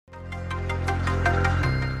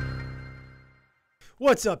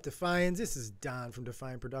What's up, Defions? This is Don from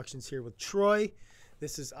Defion Productions here with Troy.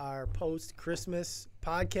 This is our post-Christmas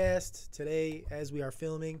podcast. Today, as we are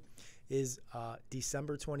filming, is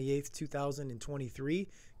December 28th, 2023.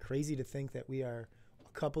 Crazy to think that we are a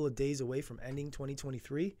couple of days away from ending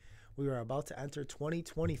 2023. We are about to enter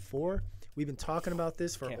 2024. We've been talking about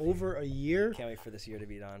this for over a year. Can't wait for this year to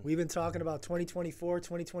be done. We've been talking about 2024,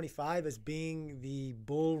 2025 as being the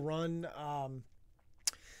bull run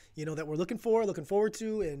that we're looking forward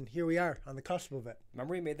to, and here we are on the cusp of it.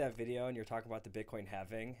 Remember we made that video and you were talking about the Bitcoin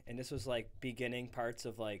halving, and this was like beginning parts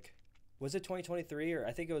of was it 2023, or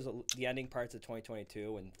I think it was the ending parts of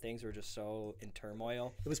 2022 when things were just so in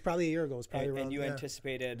turmoil. It was probably a year ago. It was probably around, and you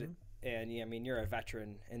anticipated, and I mean, you're a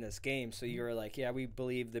veteran in this game, so you were like, yeah, we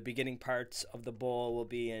believe the beginning parts of the bull will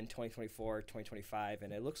be in 2024, 2025,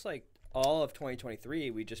 and it looks like all of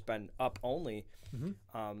 2023 we just been up only.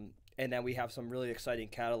 And then we have some really exciting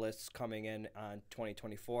catalysts coming in on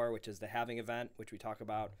 2024, which is the halving event, which we talk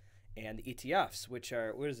about, and the ETFs, which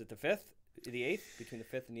are, what is it, the 5th, the 8th, between the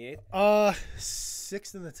 5th and the 8th?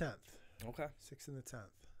 6th and the 10th. Okay. 6th and the 10th.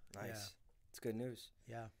 Nice. Yeah. It's good news.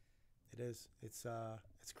 Yeah, it is. It's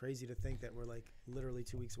crazy to think that we're like literally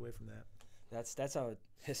 2 weeks away from that. That's a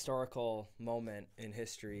historical moment in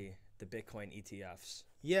history, the Bitcoin ETFs.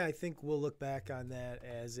 Yeah, I think we'll look back on that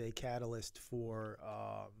as a catalyst for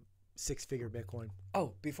six-figure Bitcoin.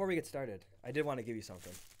 Oh, before we get started, I did want to give you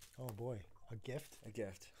something. Oh boy, a gift? A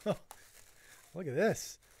gift. Look at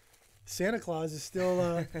this. Santa Claus is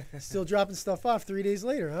still still dropping stuff off 3 days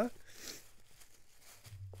later, huh?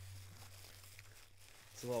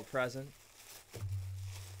 It's a little present.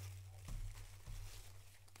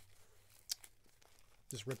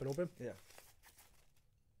 Just rip it open? Yeah.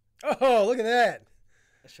 Oh, look at that.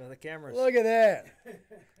 Show the cameras. Look at that.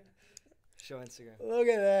 Show Instagram. Look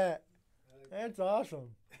at that. That's awesome.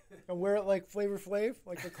 And wear it like Flavor Flav,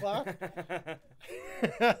 like the clock.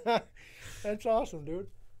 That's awesome, dude.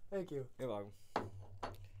 Thank you. You're welcome.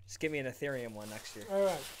 Just give me an Ethereum one next year. All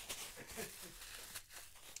right.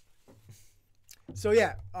 So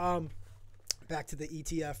yeah, back to the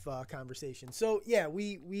ETF conversation. So yeah,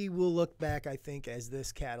 we will look back, I think, as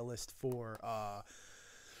this catalyst for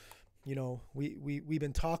we've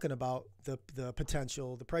been talking about the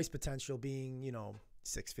potential, the price potential being,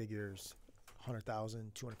 six figures,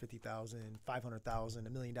 100,000, 250,000, 500,000,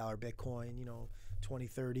 $1 million Bitcoin,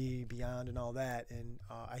 2030 beyond and all that. And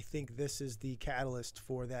I think this is the catalyst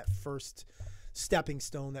for that first stepping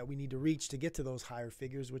stone that we need to reach to get to those higher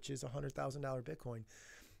figures, which is $100,000 Bitcoin,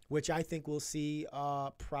 which I think we'll see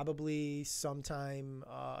probably sometime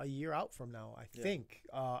a year out from now. I think,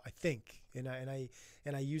 and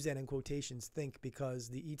I use that in quotations, think, because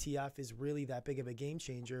the ETF is really that big of a game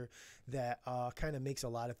changer that kind of makes a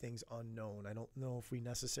lot of things unknown. I don't know if we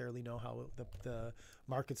necessarily know how the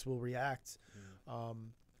markets will react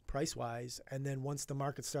price-wise, and then once the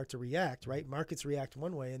markets start to react, right? Markets react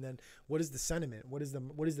one way, and then what is the sentiment? What is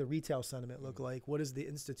the retail sentiment look like? What does the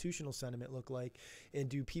institutional sentiment look like? And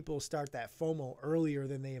do people start that FOMO earlier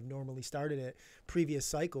than they have normally started at previous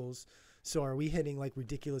cycles? So are we hitting like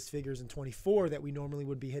ridiculous figures in 24 that we normally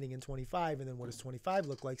would be hitting in 25? And then what does 25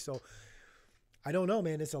 look like? So I don't know,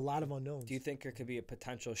 man. It's a lot of unknowns. Do you think there could be a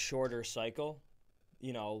potential shorter cycle?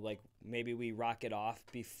 Like maybe we rock it off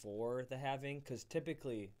before the halving, because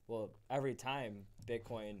typically, every time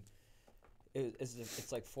Bitcoin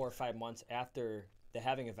it's like 4 or 5 months after the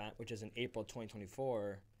halving event, which is in April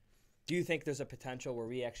 2024. Do you think there's a potential where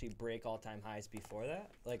we actually break all-time highs before that?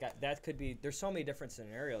 Like that could be. There's so many different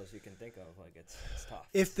scenarios you can think of. Like it's tough.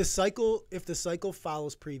 If the cycle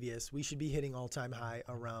follows previous, we should be hitting all-time high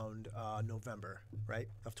around November, right,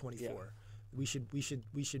 of 24. Yeah. We should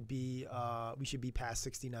be past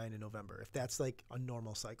 69 in November if that's like a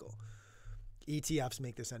normal cycle. ETFs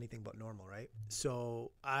make this anything but normal, right?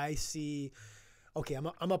 So I see. Okay, I'm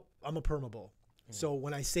a perma bull. So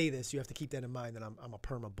when I say this, you have to keep that in mind that I'm a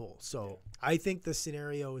perma bull. So I think the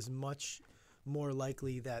scenario is much more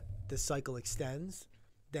likely that the cycle extends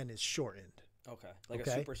than is shortened. Okay. Like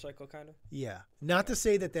a super cycle kind of? Yeah. Not to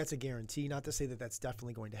say that that's a guarantee, not to say that that's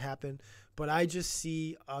definitely going to happen, but I just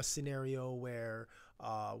see a scenario where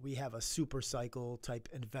we have a super cycle type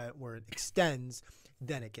event where it extends,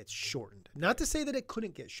 then it gets shortened. Not to say that it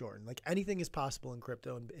couldn't get shortened. Like anything is possible in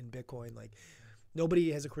crypto and in Bitcoin. Like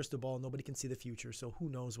nobody has a crystal ball. Nobody can see the future. So who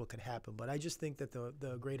knows what could happen. But I just think that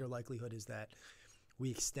the greater likelihood is that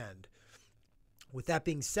we extend. With that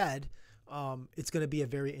being said, it's going to be a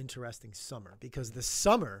very interesting summer, because the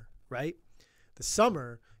summer, right? The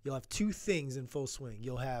summer, you'll have two things in full swing.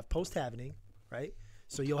 You'll have post-halving, right?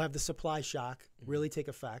 So you'll have the supply shock really take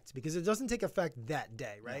effect, because it doesn't take effect that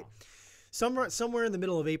day, right? No. somewhere in the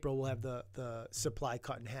middle of April we'll have the supply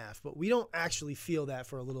cut in half, but we don't actually feel that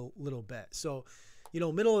for a little bit. So,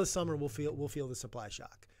 middle of the summer we'll feel the supply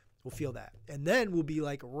shock. We'll feel that, and then we'll be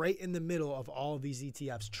like right in the middle of all of these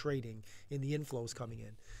ETFs trading and the inflows coming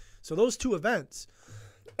in. So those two events,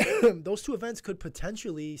 could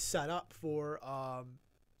potentially set up for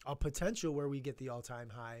a potential where we get the all-time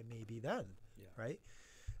high maybe then, right?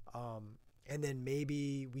 And then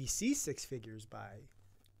maybe we see six figures by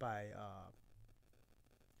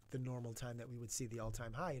the normal time that we would see the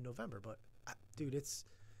all-time high in November. But dude,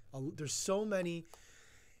 there's so many.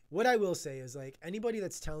 What I will say is, like, anybody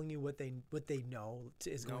that's telling you what they know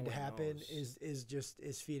is going to happen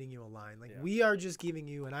is feeding you a line. Like, we are just giving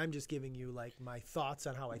you, and I'm just giving you, like, my thoughts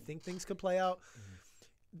on how I think things could play out.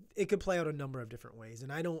 It could play out a number of different ways,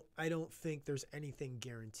 and I don't think there's anything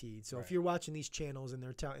guaranteed. So if you're watching these channels and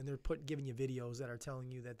they're giving you videos that are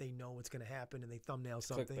telling you that they know what's going to happen and they thumbnail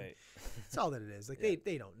something, it's all that it is. Like,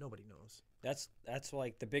 they don't. Nobody knows. That's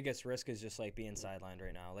like the biggest risk is just like being sidelined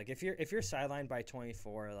right now. Like if you're sidelined by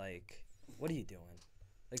 24, like what are you doing?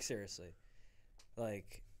 Like seriously,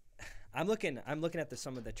 like I'm looking at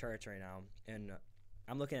some of the charts right now, and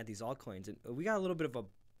I'm looking at these altcoins, and we got a little bit of a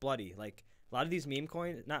bloody, like a lot of these these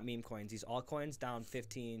altcoins down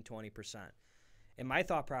 15-20%. And my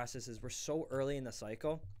thought process is we're so early in the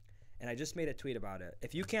cycle. And I just made a tweet about it.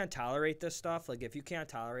 If you can't tolerate this stuff, like if you can't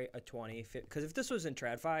tolerate a 20, because if this was in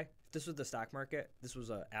TradFi, if this was the stock market, this was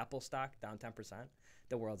a Apple stock down 10%,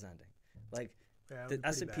 the world's ending. Like the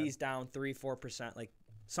S&P's down 3-4%. Like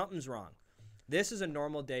something's wrong. This is a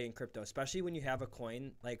normal day in crypto, especially when you have a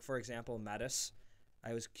coin like, for example, Metis.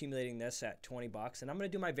 I was accumulating this at $20, and I'm gonna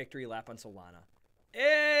do my victory lap on Solana.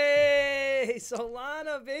 Hey,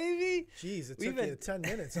 Solana, baby! Jeez, it took you 10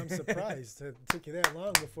 minutes. I'm surprised it took you that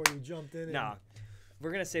long before you jumped in. Nah,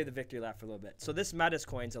 we're going to save the victory lap for a little bit. So this Metis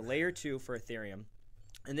coin's a layer 2 for Ethereum.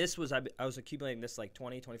 And this was, I was accumulating this like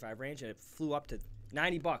 20, 25 range, and it flew up to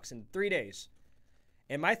 $90 in 3 days.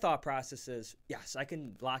 And my thought process is, yes, I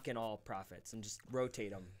can lock in all profits and just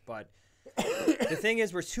rotate them. But the thing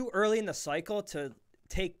is, we're too early in the cycle to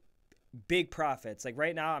take big profits. Like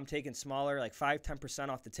right now I'm taking smaller, like 5-10%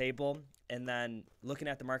 off the table, and then looking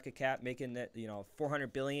at the market cap, making it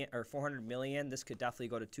 400 billion or 400 million. This could definitely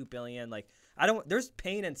go to 2 billion. Like there's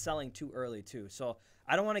pain in selling too early too. So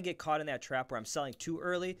I don't want to get caught in that trap where I'm selling too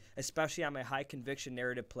early, especially on my high conviction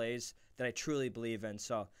narrative plays that I truly believe in.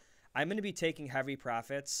 So I'm going to be taking heavy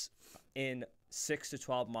profits in 6 to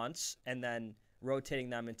 12 months and then rotating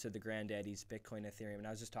them into the granddaddies, Bitcoin, Ethereum. And I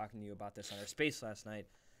was just talking to you about this on our space last night.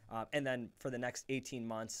 And then for the next 18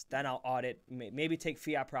 months, then I'll audit, maybe take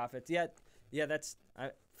fiat profits. Yeah, that's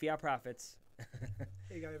fiat profits.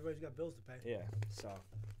 Hey, everybody's got bills to pay. Yeah, so.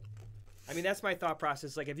 I mean, that's my thought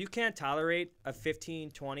process. Like, if you can't tolerate a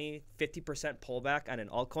 15, 20, 50% pullback on an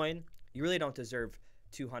altcoin, you really don't deserve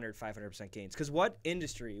 200, 500% gains. Because what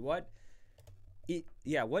industry, what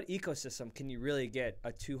ecosystem can you really get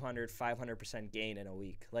a 200, 500% gain in a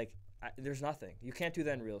week? Like, there's nothing. You can't do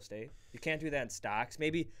that in real estate. You can't do that in stocks.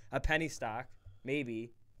 Maybe a penny stock,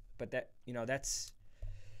 maybe, but it's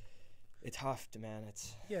tough, man.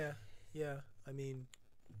 It's yeah. I mean,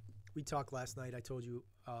 we talked last night. I told you,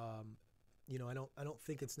 I don't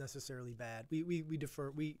think it's necessarily bad. We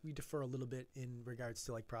defer a little bit in regards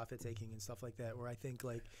to like profit taking and stuff like that. Where I think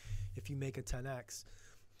like if you make a 10x,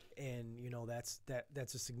 and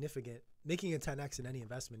that's a significant. Making a 10x in any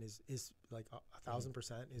investment is like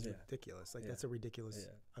 1,000% is ridiculous. Like that's a ridiculous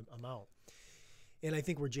amount. And I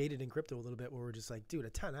think we're jaded in crypto a little bit where we're just like, dude,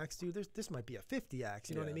 a 10x, dude, this might be a 50x.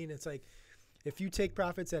 You know what I mean? It's like if you take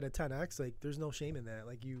profits at a 10x, like there's no shame in that.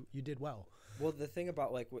 Like you did well. Well, the thing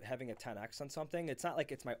about like having a 10x on something, it's not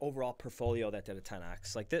like it's my overall portfolio that did a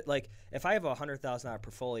 10x. Like if I have a $100,000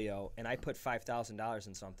 portfolio and I put $5,000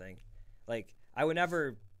 in something, like I would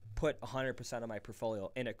never put 100% of my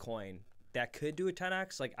portfolio in a coin that could do a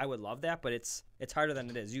 10x. Like I would love that, but it's harder than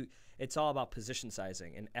it is. It's all about position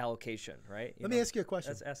sizing and allocation, right? Let me ask you a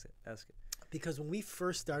question. Ask it. Because when we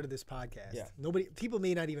first started this podcast, people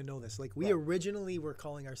may not even know this. Like we originally were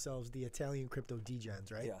calling ourselves the Italian Crypto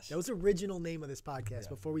Degens, right? Yes. That was the original name of this podcast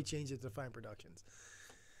before we changed it to Defion Productions.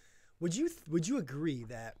 Would you agree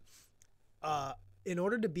that in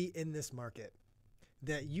order to be in this market,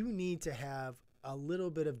 that you need to have a little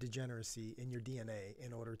bit of degeneracy in your DNA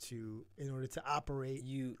in order to operate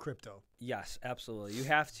crypto? Yes, absolutely. You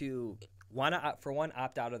have to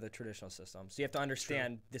opt out of the traditional system. So you have to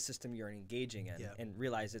understand the system you're engaging in and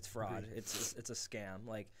realize it's fraud. Agreed. It's a scam.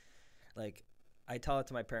 Like I tell it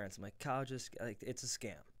to my parents. I'm like, college is like it's a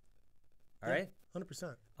scam. All right?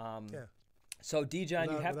 100%. So Degen,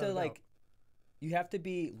 you have to like you have to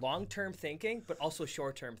be long-term thinking, but also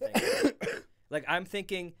short-term thinking. Like I'm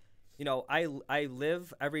thinking, you know, I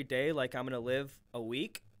live every day like I'm going to live a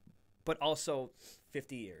week, but also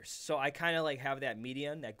 50 years. So I kind of like have that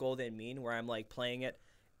median, that golden mean where I'm like playing it.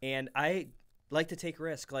 And I like to take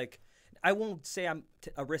risk. Like I won't say I'm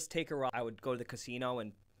a risk taker where I would go to the casino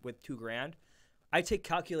and with $2,000. I take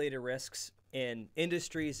calculated risks in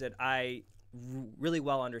industries that I really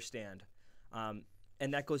well understand.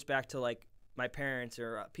 And that goes back to like my parents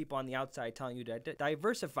or people on the outside telling you to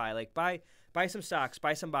diversify, like buy some stocks,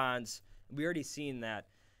 buy some bonds. We already seen that.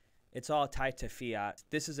 It's all tied to fiat.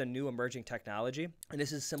 This is a new emerging technology, and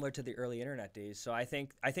this is similar to the early internet days. So I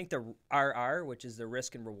think the RR, which is the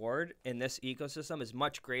risk and reward in this ecosystem, is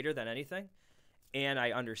much greater than anything. And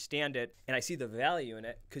I understand it, and I see the value in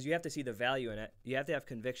it, because you have to see the value in it. You have to have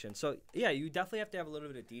conviction. So yeah, you definitely have to have a little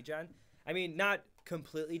bit of degen. I mean, not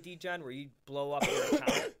completely degen where you blow up your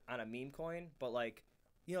account on a meme coin, but like,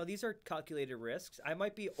 you know, these are calculated risks. I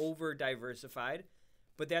might be over diversified,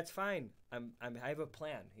 but that's fine. I have a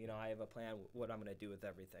plan. You know, I have a plan what I'm going to do with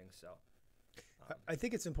everything. So I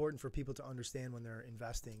think it's important for people to understand when they're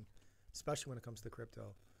investing, especially when it comes to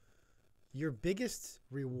crypto, your biggest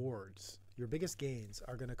rewards, your biggest gains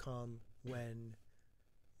are going to come when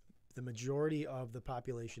the majority of the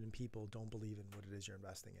population and people don't believe in what it is you're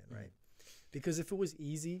investing in, right? Because if it was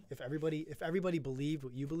easy, if everybody believed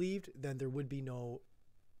what you believed, then there would be no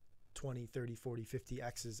 20, 30, 40, 50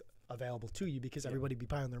 X's available to you, because everybody would be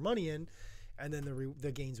piling their money in, and then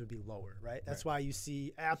the gains would be lower, right? That's why you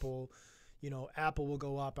see Apple, you know, Apple will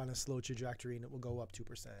go up on a slow trajectory and it will go up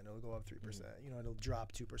 2%, it'll go up 3%, you know, it'll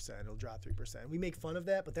drop 2%, it'll drop 3%. We make fun of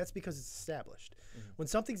that, but that's because it's established. When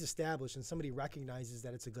something's established and somebody recognizes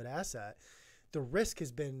that it's a good asset, the risk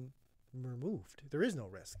has been removed. There is no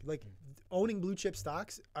risk. Like owning blue chip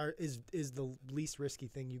stocks is the least risky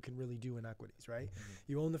thing you can really do in equities, right?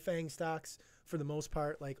 You own the FANG stocks for the most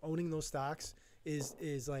part. Like owning those stocks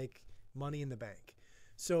is like money in the bank.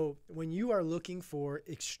 So when you are looking for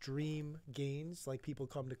extreme gains, like people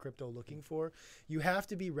come to crypto looking for, you have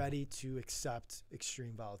to be ready to accept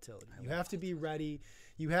extreme volatility. You have to be ready.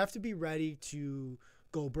 You have to be ready to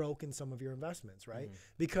go broke in some of your investments, right?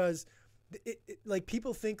 Because like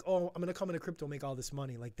people think, oh, I'm gonna come into crypto and make all this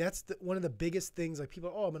money. Like that's one of the biggest things. Like people,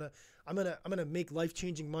 oh, I'm gonna make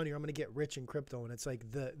life-changing money, or I'm gonna get rich in crypto. And it's like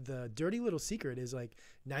the dirty little secret is like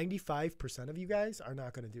 95% of you guys are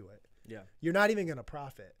not gonna do it. Yeah, you're not even gonna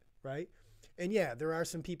profit, right? And yeah, there are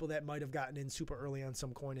some people that might have gotten in super early on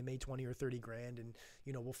some coin and made 20 or 30 grand, and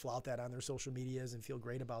you know will flout that on their social medias and feel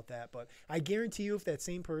great about that. But I guarantee you, if that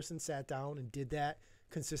same person sat down and did that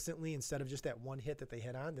consistently instead of just that one hit that they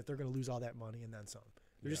hit on, that they're going to lose all that money and then some.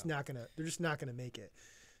 They're just not gonna make it.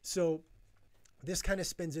 So this kind of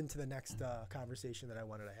spins into the next conversation that I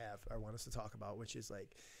want us to talk about, which is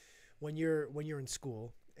like when you're in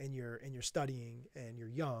school and you're studying and you're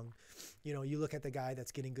young, you know, you look at the guy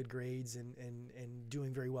that's getting good grades and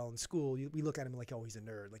doing very well in school. We look at him like, oh, he's a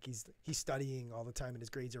nerd. Like he's studying all the time and his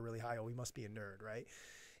grades are really high. Oh, he must be a nerd, right?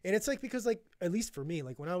 And it's like, because like, at least for me,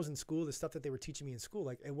 like when I was in school, the stuff that they were teaching me in school,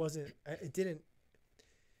 like it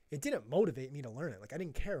didn't motivate me to learn it. Like I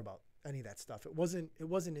didn't care about any of that stuff. It wasn't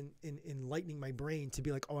enlightening my brain to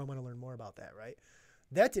be like, oh, I want to learn more about that, right?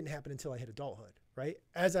 That didn't happen until I hit adulthood, right?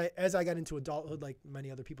 As I got into adulthood, like many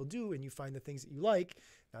other people do, and you find the things that you like,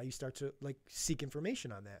 now you start to like seek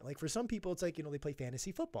information on that. Like for some people, it's like, you know, they play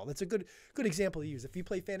fantasy football. That's a good example to use. If you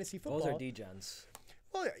play fantasy football, those are degens.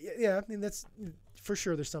 Well, yeah, I mean, that's for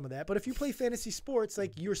sure. There's some of that. But if you play fantasy sports,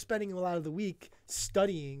 like you're spending a lot of the week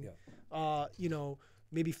studying, you know,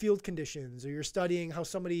 maybe field conditions, or you're studying how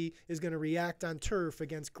somebody is going to react on turf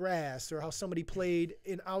against grass, or how somebody played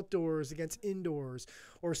in outdoors against indoors,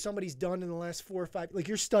 or somebody's done in the last 4 or 5. Like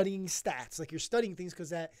you're studying stats, like you're studying things because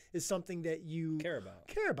that is something that you care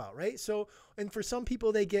about, right? So, and for some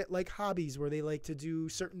people, they get like hobbies where they like to do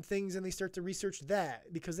certain things and they start to research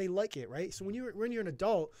that because they like it, right? So when you're an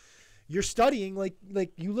adult, you're studying like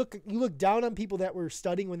you look down on people that were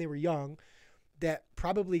studying when they were young, that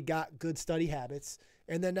probably got good study habits.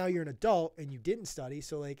 And then now you're an adult and you didn't study.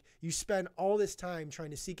 So like you spend all this time trying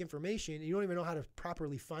to seek information and you don't even know how to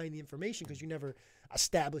properly find the information because you never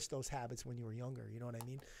established those habits when you were younger. You know what I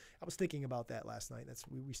mean? I was thinking about that last night. That's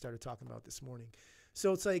what we started talking about this morning.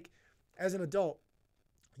 So it's like, as an adult,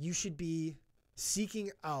 you should be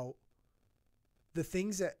seeking out the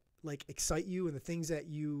things that like excite you and the things that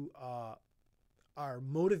you are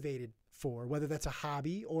motivated for, whether that's a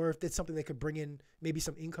hobby or if it's something that could bring in maybe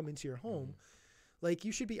some income into your home. Like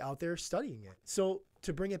you should be out there studying it. So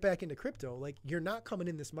to bring it back into crypto, like you're not coming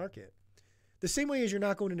in this market. The same way as you're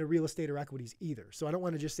not going into real estate or equities either. So I don't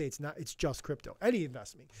want to just say it's just crypto. Any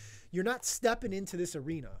investment. You're not stepping into this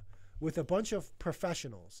arena with a bunch of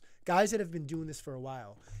professionals, guys that have been doing this for a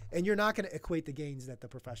while, and you're not going to equate the gains that the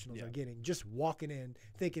professionals are getting just walking in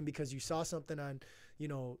thinking because you saw something on,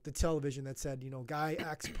 the television that said, guy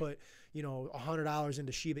X put, $100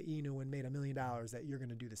 into Shiba Inu and made $1 million, that you're going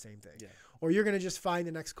to do the same thing. Yeah. Or you're going to just find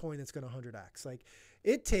the next coin that's going to 100x. Like,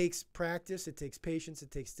 it takes practice, it takes patience, it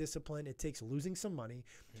takes discipline, it takes losing some money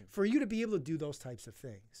for you to be able to do those types of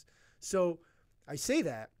things. So I say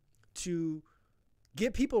that to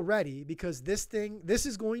get people ready, because this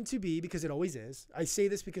is going to be, because it always is. I say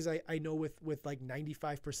this because I know with like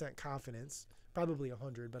 95% confidence, probably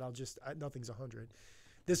 100, but nothing's 100.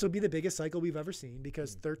 This will be the biggest cycle we've ever seen,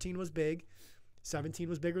 because 13 was big, 17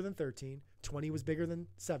 was bigger than 13, 20 was bigger than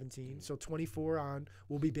 17, so 24 on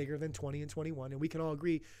will be bigger than 20 and 21, and we can all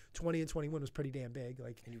agree 20 and 21 was pretty damn big.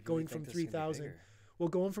 Like, going from 3,000,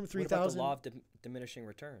 going from 3,000. What about the law of diminishing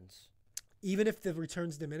returns? Even if the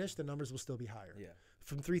returns diminish, the numbers will still be higher. Yeah.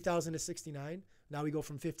 From 3,000 to 69, now we go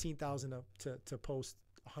from 15,000 to post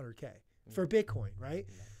 100K for Bitcoin, right?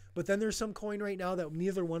 Yeah. But then there's some coin right now that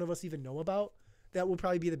neither one of us even know about that will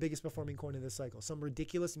probably be the biggest performing coin of this cycle. Some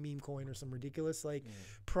ridiculous meme coin or some ridiculous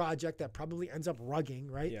project that probably ends up rugging,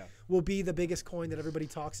 right? Yeah. Will be the biggest coin that everybody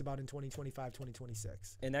talks about in 2025,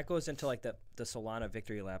 2026. And that goes into like the Solana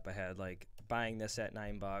victory lap I had, like buying this at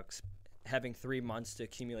 $9, having 3 months to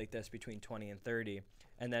accumulate this between 20 and 30,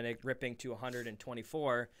 and then it ripping to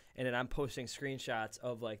 124, and then I'm posting screenshots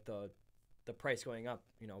of like the price going up,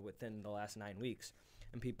 within the last 9 weeks,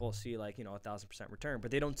 and people see like 1,000% return,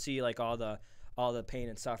 but they don't see like all the pain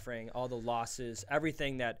and suffering, all the losses,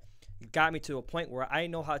 everything that got me to a point where I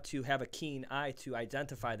know how to have a keen eye to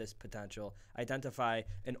identify this potential, identify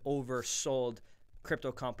an oversold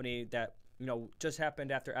crypto company that just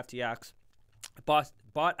happened after FTX bought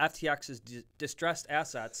FTX's distressed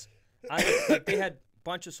assets. Like, they had a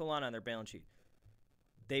bunch of Solana on their balance sheet.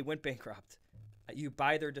 They went bankrupt. You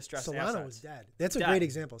buy their distressed assets. Solana was dead. That's a great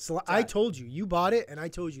example. So I told you, you bought it, and I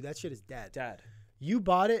told you that shit is dead. Dead. You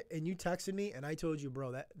bought it, and you texted me, and I told you,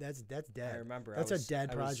 bro, that's dead. I remember. That's a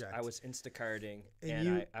dead project. I was Instacarting,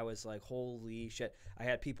 and I was like, holy shit. I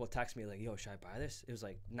had people text me like, yo, should I buy this? It was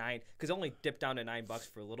like $9, because it only dipped down to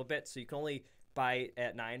 $9 for a little bit, so you can only buy it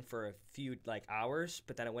at $9 for a few like hours,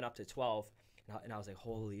 but then it went up to 12, and I was like,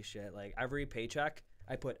 holy shit. Like, every paycheck,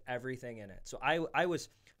 I put everything in it. So I was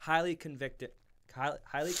highly conviction,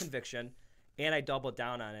 and I doubled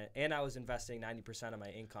down on it, and I was investing 90% of my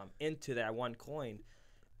income into that one coin,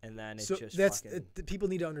 and then it's people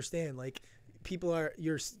need to understand, like,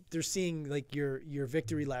 they're seeing like your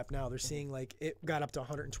victory lap now. They're seeing like it got up to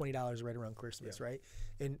 $120 right around Christmas, right?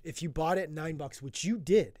 And if you bought it at $9, which you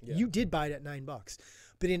did, you did buy it at $9,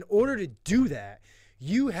 but in order to do that,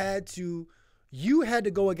 you had to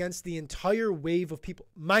go against the entire wave of people,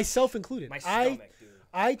 myself included. My stomach, dude.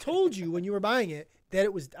 I told you when you were buying it that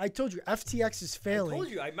I told you FTX is failing. I told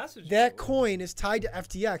you, I messaged you. That coin is tied to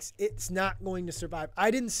FTX. It's not going to survive.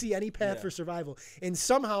 I didn't see any path for survival. And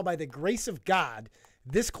somehow, by the grace of God,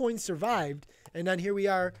 this coin survived. And then here we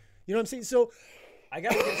are. You know what I'm saying? So I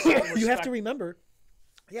got to give some respect. You have to remember.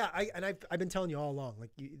 Yeah, I've been telling you all along.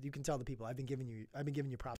 Like, you can tell the people. I've been giving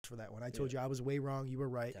you props for that one. I told you I was way wrong. You were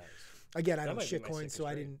right. Again, I don't shit coin, so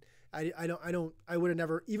I would have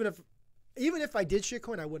never, even if I did shit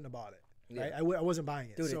coin, I wouldn't have bought it. Right? I wasn't buying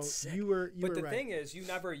it. Dude, so it's sick. you were But the right. thing is, you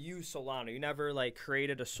never used Solana. You never like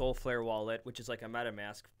created a Soulflare wallet, which is like a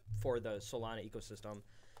MetaMask for the Solana ecosystem.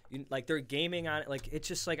 They're gaming on it. Like, it's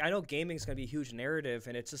just like, I know gaming is gonna be a huge narrative,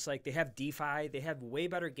 and it's just like they have DeFi. They have way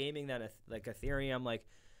better gaming than like Ethereum. Like,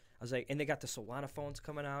 I was like, and they got the Solana phones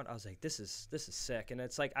coming out. I was like, this is sick. And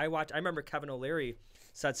it's like, I remember Kevin O'Leary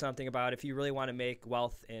said something about, if you really want to make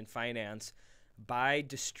wealth in finance, buy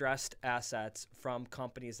distressed assets from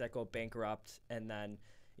companies that go bankrupt, and then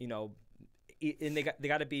and they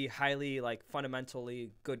got to be highly like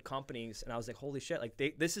fundamentally good companies. And I was like, holy shit, like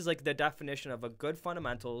this is like the definition of a good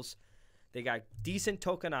fundamentals. They got decent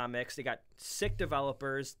tokenomics, they got sick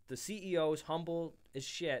developers, the CEO's humble as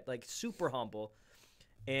shit, like super humble.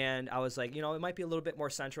 And I was like, it might be a little bit more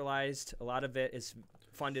centralized. A lot of it is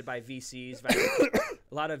funded by VCs.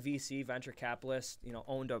 A lot of VC venture capitalists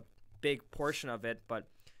owned a big portion of it, but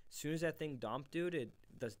as soon as that thing dumped, dude,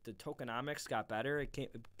 the tokenomics got better.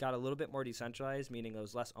 It got a little bit more decentralized, meaning it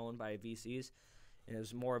was less owned by VCs, and it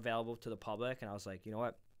was more available to the public. And I was like, you know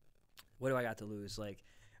what do I got to lose? Like,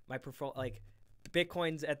 my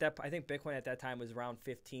Bitcoin's at that, I think Bitcoin at that time was around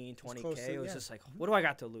 15, 20K. It was just like, what do I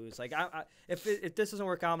got to lose? Like, if this doesn't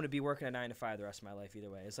work out, I'm going to be working a 9 to 5 the rest of my life either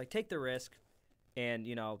way. It's like, take the risk, and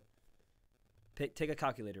take a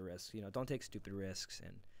calculated risk. You know, don't take stupid risks.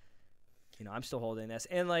 And you know, I'm still holding this.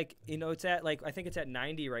 And like, you know, it's at like, I think it's at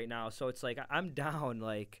 90 right now. So it's like I'm down.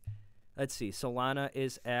 Like, let's see, Solana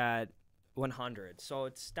is at 100. So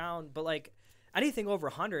it's down. But like anything over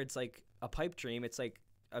 100, it's like a pipe dream. It's like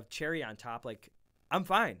a cherry on top. Like, I'm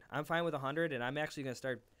fine. I'm fine with 100, and I'm actually gonna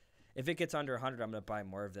start. If it gets under 100, I'm gonna buy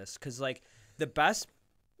more of this, because like the best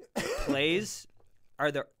plays are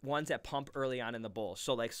the ones that pump early on in the bull.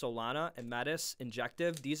 So like Solana and Metis,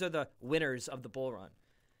 Injective, these are the winners of the bull run,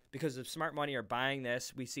 because if smart money are buying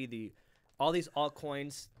this, we see all these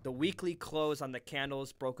altcoins. The weekly close on the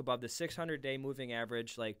candles broke above the 600-day moving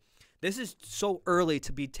average. Like, this is so early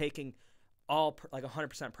to be taking like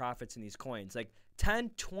 100% profits in these coins. Like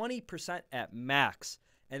 10-20% at max,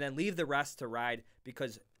 and then leave the rest to ride,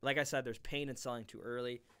 because like I said, there's pain in selling too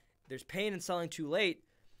early, there's pain in selling too late,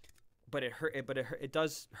 but it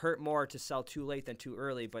does hurt more to sell too late than too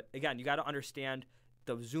early. But again, you got to understand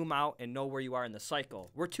the zoom out and know where you are in the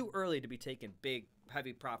cycle. We're too early to be taking big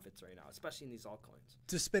heavy profits right now, especially in these altcoins.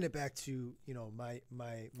 To spin it back to, you know, my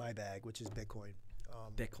bag, which is Bitcoin.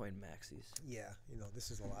 Bitcoin maxis. Yeah, you know,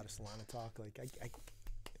 this is a lot of Solana talk. Like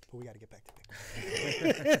but we got to get back to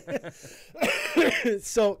Bitcoin.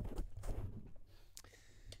 So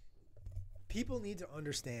people need to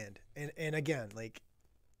understand, and again, like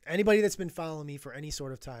anybody that's been following me for any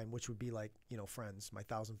sort of time, which would be like, you know, friends, my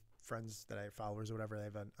 1,000 friends that I have, followers or whatever I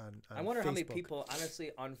have on I wonder Facebook. how many people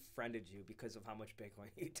honestly unfriended you because of how much Bitcoin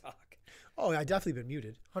you talk. Oh, I definitely been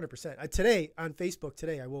muted, 100%. Today on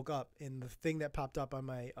Facebook, I woke up and the thing that popped up on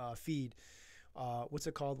my feed, what's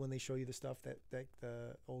it called when they show you the stuff that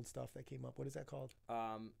the old stuff that came up? What is that called?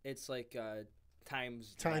 It's like time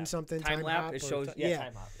hop. It shows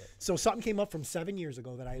time hop. Yeah. So something came up from 7 years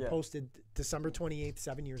ago that I had posted December 28th,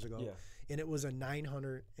 7 years ago. Yeah. And it was a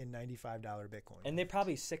 $995 Bitcoin. And they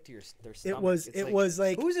probably sick to their stomach. It was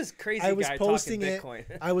like who's this crazy guy talking Bitcoin?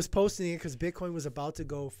 I was posting it because Bitcoin was about to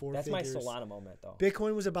go four figures. That's my Solana moment, though.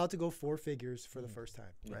 Bitcoin was about to go 4 figures for the first time,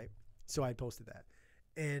 right? So I posted that.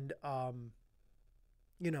 And,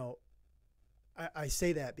 you know, I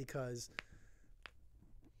say that because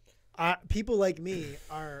people like me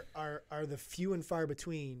are the few and far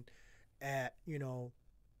between at, you know,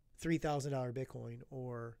 $3,000 Bitcoin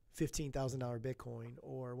or $15,000 Bitcoin,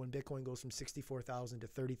 or when Bitcoin goes from 64,000 to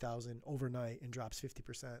 30,000 overnight and drops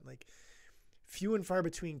 50%. Like, few and far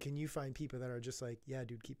between can you find people that are just like, yeah,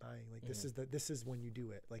 dude, keep buying. Like, this is when you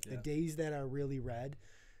do it. Like, the days that are really red,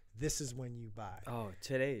 this is when you buy. Oh,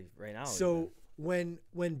 today, right now. So when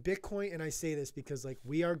Bitcoin, and I say this because like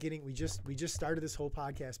we just started this whole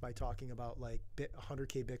podcast by talking about like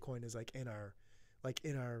 100K Bitcoin is like in our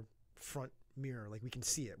front mirror. Like, we can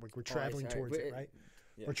see it. We're traveling towards it, right?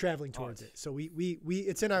 Yeah. We're traveling towards it. So we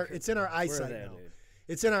it's in our eyesight now. Dude.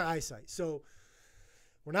 It's in our eyesight. So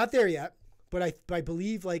we're not there yet, but I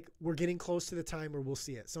believe like we're getting close to the time where we'll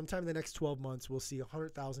see it. Sometime in the next 12 months, we'll see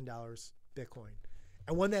 $100,000 Bitcoin.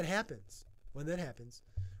 And when that happens,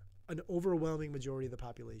 an overwhelming majority of the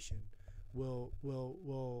population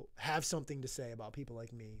will have something to say about people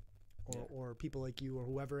like me or people like you or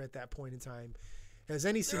whoever at that point in time has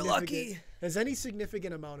any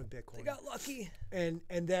significant amount of Bitcoin. They got lucky. And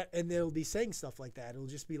they'll be saying stuff like that. It'll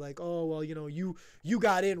just be like, oh well, you know, you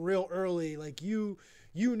got in real early, like you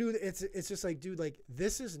knew that. It's just like, dude, like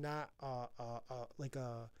this is not like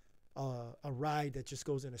a ride that just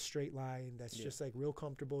goes in a straight line. That's just like real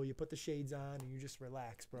comfortable. You put the shades on and you just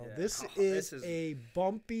relax, bro. Yeah. This is a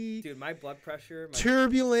bumpy, dude. My blood pressure,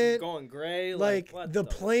 turbulent, going gray. Like the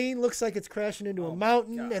plane looks like it's crashing into a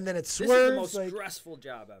mountain, and then it swerves. This is the most stressful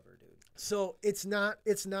job ever, dude. So it's not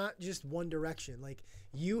just one direction. Like,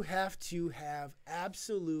 you have to have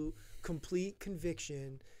absolute, complete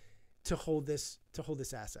conviction to hold this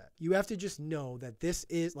asset. You have to just know that this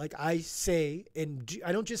is, like I say, and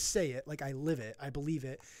I don't just say it, like I live it, I believe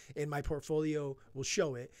it, and my portfolio will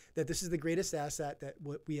show it, that this is the greatest asset that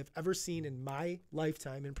we have ever seen in my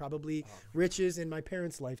lifetime, and probably Rich's in my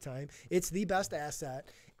parents' lifetime. It's the best asset,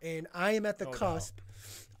 and I am at the cusp.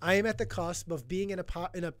 No. I am at the cusp of being in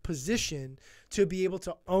a position to be able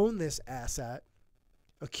to own this asset,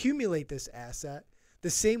 accumulate this asset, the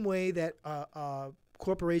same way that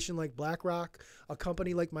corporation like BlackRock, a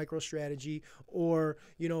company like MicroStrategy, or,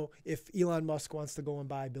 you know, if Elon Musk wants to go and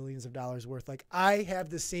buy billions of dollars worth, like I have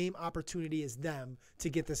the same opportunity as them to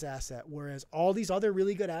get this asset. Whereas all these other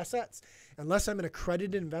really good assets, unless I'm an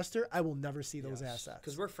accredited investor, I will never see those assets.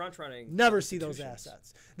 Because we're front running. Never see those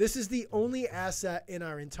assets. This is the only asset in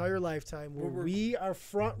our entire lifetime where we are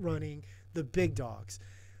front running the big dogs.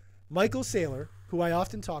 Michael Saylor, who I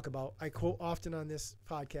often talk about, I quote often on this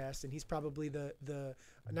podcast, and he's probably the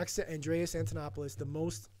next to Andreas Antonopoulos, the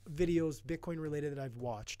most videos Bitcoin related that I've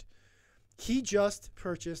watched. He just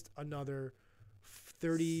purchased another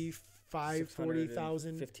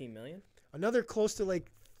 40,000. 15 million? Another close to like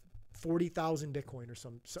 40,000 Bitcoin or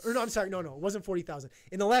some. Or no, I'm sorry. No, it wasn't 40,000.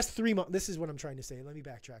 In the last 3 months, this is what I'm trying to say. Let me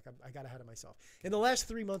backtrack. I got ahead of myself. In the last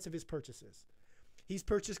 3 months of his purchases, he's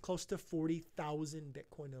purchased close to 40,000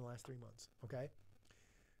 Bitcoin in the last 3 months. Okay.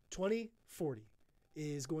 2040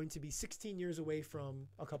 is going to be 16 years away from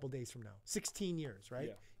a couple days from now. 16 years, right?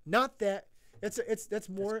 Yeah. Not that. That's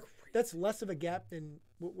more. That's less of a gap than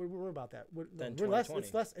we're about that. We're less.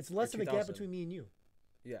 It's less of a gap between me and you.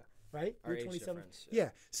 Yeah. Right? Our You're age 27. difference.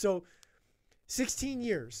 Yeah. So 16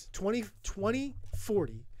 years, 2040,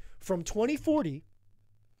 from 2040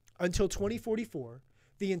 until 2044,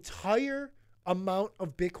 the entire amount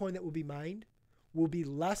of Bitcoin that will be mined will be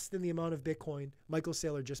less than the amount of Bitcoin Michael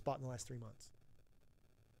Saylor just bought in the last 3 months.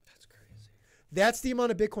 That's crazy. That's the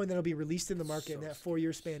amount of Bitcoin that will be released in the market in that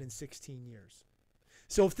 4-year span in 16 years.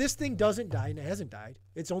 So if this thing doesn't die, and it hasn't died,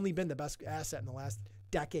 it's only been the best asset in the last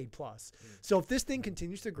decade plus. So if this thing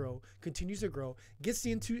continues to grow, gets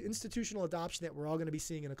the institutional adoption that we're all going to be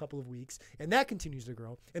seeing in a couple of weeks, and that continues to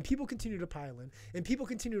grow, and people continue to pile in, and people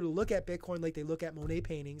continue to look at Bitcoin like they look at Monet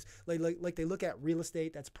paintings, like they look at real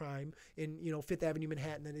estate that's prime in Fifth Avenue,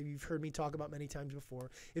 Manhattan, that you've heard me talk about many times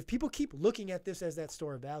before. If people keep looking at this as that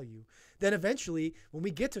store of value, then eventually when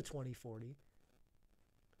we get to 2040,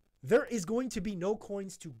 there is going to be no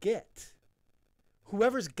coins to get.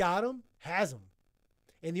 Whoever's got them has them.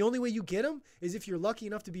 And the only way you get them is if you're lucky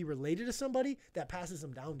enough to be related to somebody that passes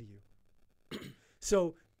them down to you.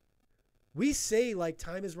 So we say like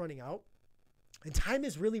time is running out, and time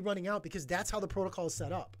is really running out because that's how the protocol is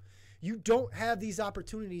set up. You don't have these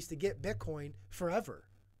opportunities to get Bitcoin forever.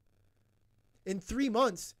 In 3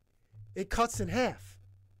 months, it cuts in half.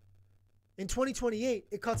 In 2028,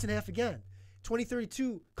 it cuts in half again.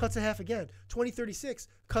 2032 cuts in half again. 2036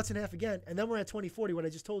 cuts in half again. And then we're at 2040, what I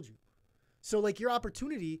just told you. So like your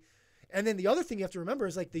opportunity, and then the other thing you have to remember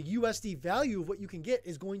is like the USD value of what you can get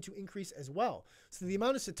is going to increase as well. So the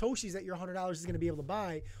amount of Satoshis that your $100 is going to be able to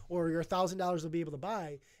buy, or your $1,000 will be able to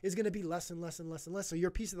buy, is going to be less and less and less and less. So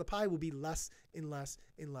your piece of the pie will be less and less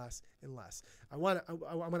and less and less. I want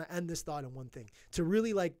to end this thought on one thing to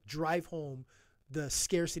really like drive home the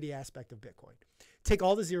scarcity aspect of Bitcoin. Take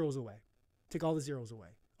all the zeros away. Take all the zeros away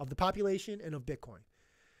of the population and of Bitcoin.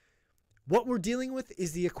 What we're dealing with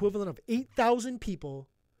is the equivalent of 8,000 people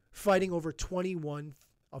fighting over 21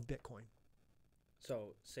 of Bitcoin.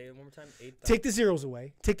 So say it one more time. 8,000. Take the zeros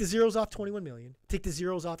away. Take the zeros off 21 million. Take the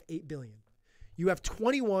zeros off 8 billion. You have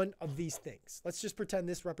 21 of these things. Let's just pretend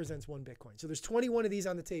this represents one Bitcoin. So there's 21 of these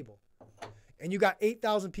on the table. And you got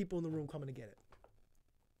 8,000 people in the room coming to get it.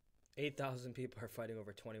 8,000 people are fighting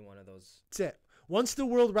over 21 of those. That's it. Once the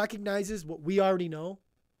world recognizes what we already know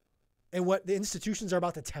and what the institutions are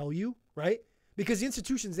about to tell you, right? Because the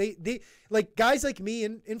institutions, they like guys like me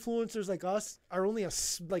and influencers like us are only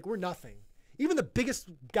we're nothing. Even the biggest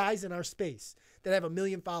guys in our space that have 1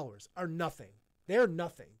 million followers are nothing. They're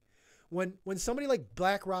nothing. When somebody like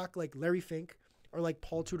BlackRock, like Larry Fink, or like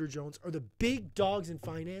Paul Tudor Jones, or the big dogs in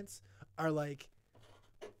finance are like,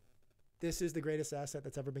 this is the greatest asset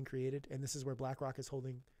that's ever been created, and this is where BlackRock is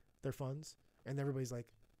holding their funds. And everybody's like,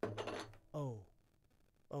 oh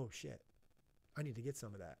shit, I need to get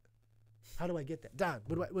some of that. How do I get that? Don,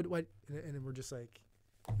 what do I, and then we're just like,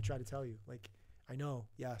 we try to tell you, like, I know,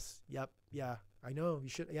 yes, yep, yeah, I know, you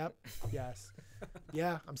should, yep, yes,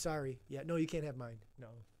 yeah, I'm sorry, yeah, no, you can't have mine, no,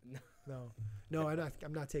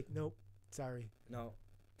 I'm not taking, nope, sorry. No.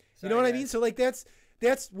 You know what I mean? So like, that's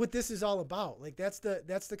what this is all about. Like, that's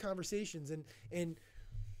the conversations, and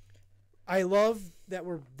I love that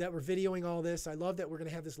we're videoing all this. I love that we're going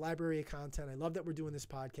to have this library of content. I love that we're doing this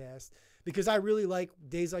podcast because I really like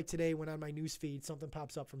days like today when on my news feed something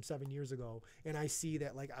pops up from 7 years ago and I see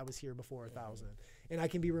that like I was here before 1,000 and I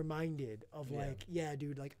can be reminded of like, yeah,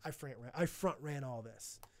 dude, like I front ran all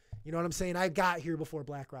this. You know what I'm saying? I got here before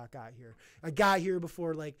BlackRock got here. I got here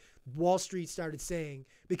before like Wall Street started saying,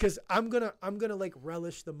 because I'm gonna like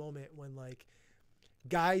relish the moment when like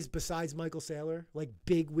guys besides Michael Saylor, like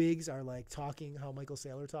big wigs, are like talking how Michael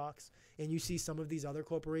Saylor talks, and you see some of these other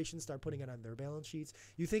corporations start putting it on their balance sheets.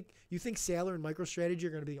 You think Saylor and MicroStrategy are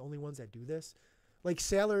going to be the only ones that do this? Like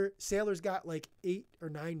Saylor's got like $8 or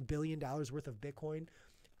 $9 billion worth of Bitcoin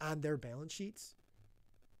on their balance sheets,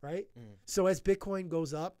 right? So as Bitcoin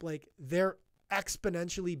goes up, like they're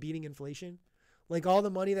exponentially beating inflation. Like all the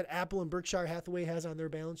money that Apple and Berkshire Hathaway has on their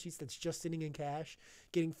balance sheets that's just sitting in cash,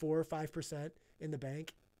 getting 4 or 5% in the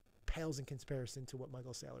bank, pales in comparison to what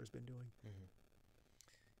Michael Saylor's been doing. Mm-hmm.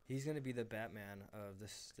 He's gonna be the Batman of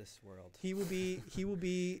this world. He will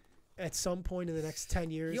be at some point in the next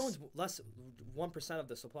 10 years. He owns 1% of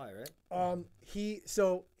the supply, right? He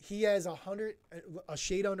has a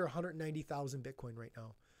shade under 190,000 Bitcoin right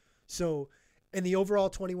now. So in the overall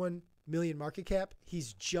 21 million market cap,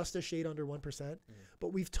 he's just a shade under 1%.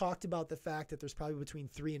 But we've talked about the fact that there's probably between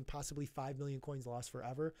 3 and possibly 5 million coins lost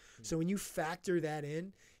forever. So when you factor that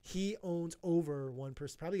in, he owns over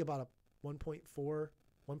 1%, probably about a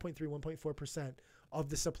 1.4% of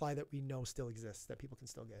the supply that we know still exists that people can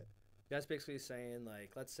still get. That's basically saying,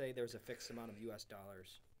 like, let's say there's a fixed amount of US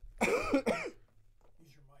dollars. Use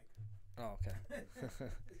your mic. Oh, okay.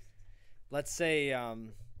 Let's say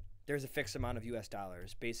there's a fixed amount of US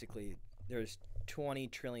dollars. Basically, there's $20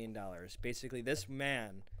 trillion. Basically, this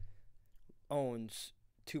man owns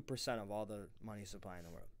 2% of all the money supply in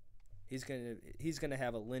the world. He's gonna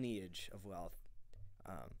have a lineage of wealth.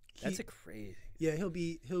 That's a crazy. Yeah, he'll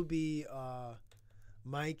be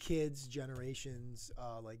my kids' generations.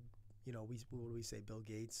 Like, you know, what do we say? Bill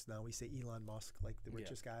Gates. Now we say Elon Musk, like the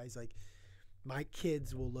richest guys. Like, my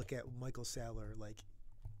kids will look at Michael Saylor like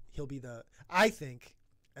he'll be I think,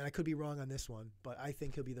 and I could be wrong on this one, but I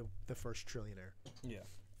think he'll be the first trillionaire. Yeah.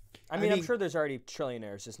 I mean, I'm sure there's already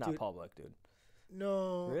trillionaires, just not public, dude.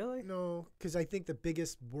 No. Really? No, because I think the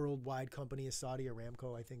biggest worldwide company is Saudi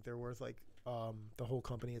Aramco. I think they're worth like the whole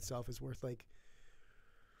company itself is worth like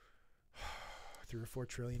 3 or 4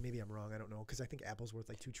 trillion. Maybe I'm wrong. I don't know, because I think Apple's worth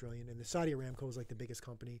like 2 trillion, and the Saudi Aramco is like the biggest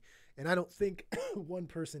company. And I don't think one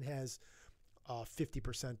person has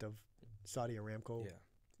 50% of Saudi Aramco. Yeah.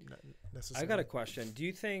 Not necessarily. I got a question. Do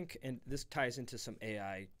you think, and this ties into some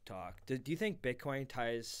AI talk, do you think Bitcoin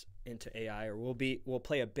ties into AI, or will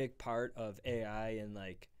play a big part of AI and,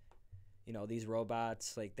 like, you know, these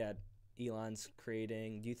robots like that Elon's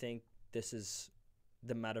creating? Do you think this is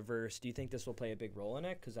the metaverse? Do you think this will play a big role in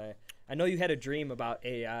it? Because I know you had a dream about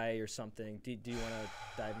AI or something. Do you want to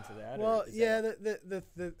dive into that? Well, yeah,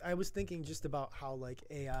 I was thinking just about how, like,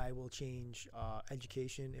 AI will change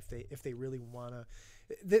education if they really want to.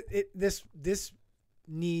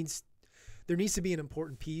 There needs to be an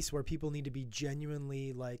important piece where people need to be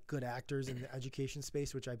genuinely, like, good actors in the education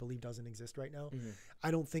space, which I believe doesn't exist right now. Mm-hmm.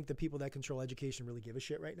 I don't think the people that control education really give a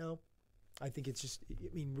shit right now. I think it's just,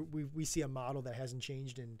 I mean, we see a model that hasn't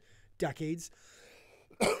changed in decades.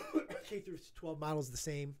 K through 12 model's the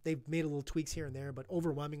same. They've made a little tweaks here and there, but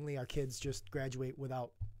overwhelmingly our kids just graduate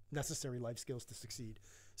without necessary life skills to succeed.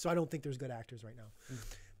 So I don't think there's good actors right now. Mm-hmm.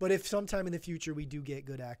 But if sometime in the future we do get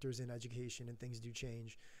good actors in education and things do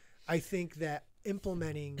change, I think that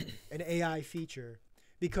implementing an AI feature,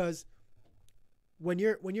 because when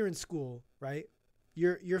you're in school, right,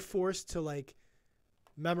 you're forced to, like,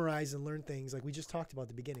 memorize and learn things like we just talked about at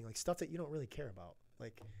the beginning, like stuff that you don't really care about.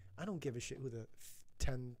 Like, I don't give a shit who the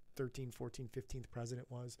 10, 13, 14, 15th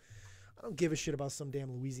president was. I don't give a shit about some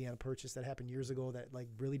damn Louisiana purchase that happened years ago that, like,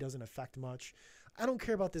 really doesn't affect much. I don't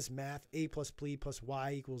care about this math, A plus B plus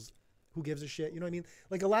Y equals who gives a shit. You know what I mean?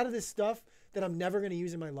 Like, a lot of this stuff that I'm never going to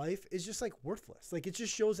use in my life is just, like, worthless. Like, it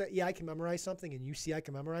just shows that, yeah, I can memorize something and you see I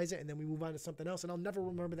can memorize it, and then we move on to something else, and I'll never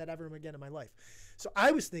remember that ever again in my life. So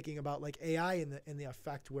I was thinking about, like, AI in the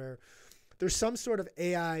effect where there's some sort of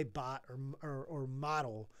AI bot or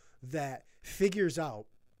model that figures out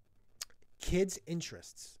kids'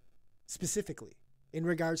 interests specifically in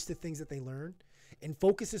regards to things that they learn and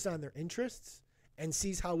focuses on their interests and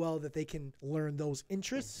sees how well that they can learn those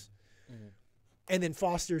interests, and then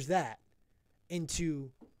fosters that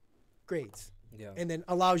into grades. Yeah. And then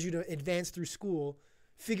allows you to advance through school,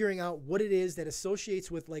 figuring out what it is that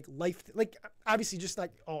associates with, like, life. Like, obviously, just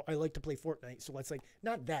like, oh, I like to play Fortnite, so let's, like,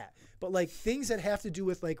 not that, but, like, things that have to do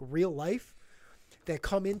with, like, real life that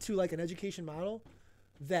come into, like, an education model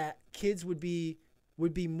that kids would be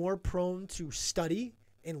more prone to study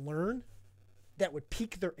and learn, that would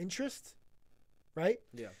pique their interest, right?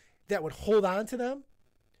 Yeah. That would hold on to them,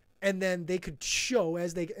 and then they could show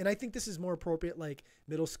as they, and I think this is more appropriate, like,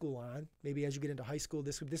 middle school on. Maybe as you get into high school,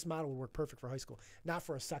 this model would work perfect for high school, not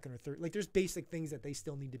for a second or third. Like, there's basic things that they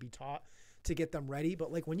still need to be taught to get them ready.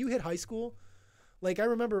 But, like, when you hit high school, like, I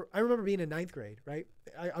remember being in 9th grade, right?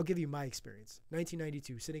 I'll give you my experience.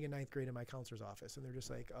 1992, sitting in 9th grade in my counselor's office, and they're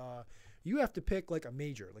just like, you have to pick, like, a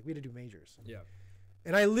major. Like, we had to do majors. Yeah.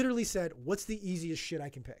 And I literally said, what's the easiest shit I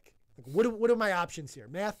can pick? Like, what are my options here?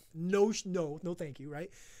 Math? No, thank you, right?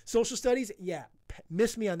 Social studies? Yeah,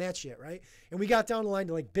 miss me on that shit, right? And we got down the line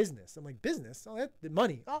to, like, business. I'm like, business? Oh, the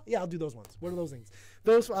money. Oh, yeah, I'll do those ones. What are those things?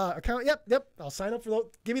 Those account? Yep. I'll sign up for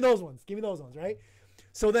those. Give me those ones, right?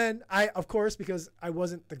 So then of course, because I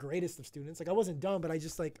wasn't the greatest of students, like I wasn't dumb, but I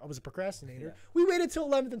just I was a procrastinator. Yeah. We waited till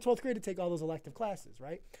 11th and 12th grade to take all those elective classes,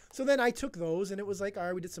 right? So then I took those, and it was like, all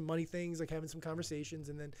right, we did some money things, like having some conversations,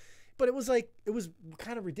 and then, but it was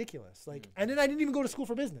kind of ridiculous. Like, and then I didn't even go to school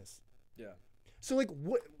for business. Yeah. So like,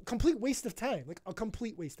 what complete waste of time, like a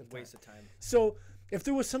complete waste of time. Waste of time. So if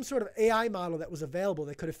there was some sort of AI model that was available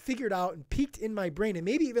that could have figured out and peaked in my brain and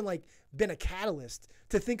maybe even like been a catalyst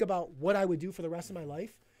to think about what I would do for the rest of my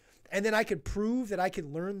life, and then I could prove that I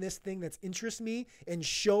can learn this thing that's interests me and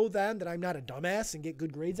show them that I'm not a dumbass and get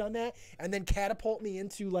good grades on that, and then catapult me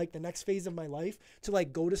into like the next phase of my life to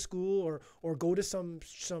like go to school or go to some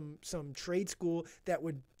trade school that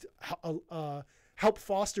would help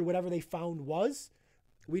foster whatever they found was,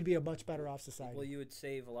 we'd be a much better off society. Well, you would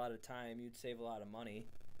save a lot of time. You'd save a lot of money.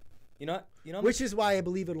 You know. Which is why I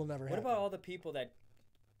believe it'll never happen. What about all the people that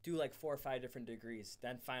do like 4 or 5 different degrees,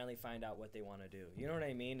 then finally find out what they want to do? You know what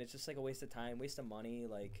I mean? It's just like a waste of time, waste of money,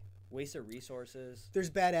 like waste of resources. There's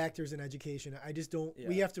bad actors in education. I just don't. Yeah.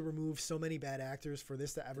 We have to remove so many bad actors for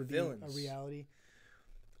this to ever be Villains. a reality.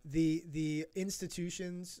 The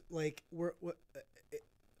institutions, like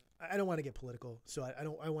I don't want to get political, so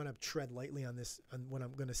I want to tread lightly on this on what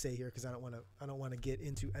I'm going to say here, because I don't want to get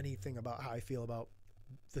into anything about how I feel about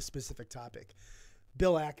the specific topic.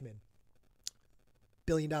 Bill Ackman, $1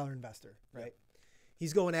 billion investor, right? Yep.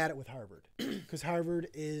 He's going at it with Harvard because Harvard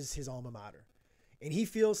is his alma mater, and he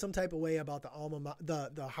feels some type of way about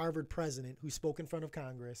the Harvard president who spoke in front of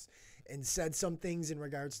Congress and said some things in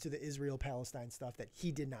regards to the Israel-Palestine stuff that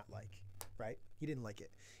he did not like, right? He didn't like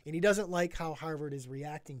it. And he doesn't like how Harvard is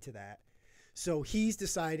reacting to that. So he's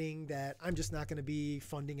deciding that I'm just not going to be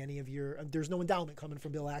funding any of there's no endowment coming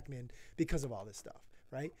from Bill Ackman because of all this stuff,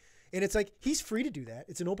 right? And it's like, he's free to do that.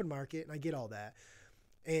 It's an open market, and I get all that.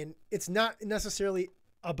 And it's not necessarily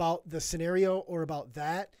about the scenario or about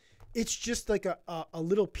that. It's just like a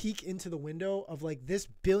little peek into the window of like, this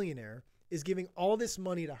billionaire is giving all this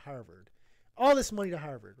money to Harvard,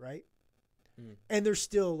 right? Mm. And they're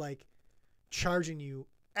still like charging you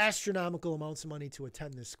astronomical amounts of money to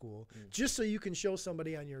attend this school just so you can show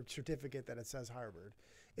somebody on your certificate that it says Harvard.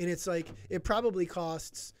 And it's like, it probably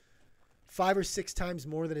costs 5 or 6 times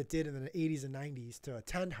more than it did in the 80s and 90s to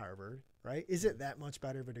attend Harvard, right? Is it that much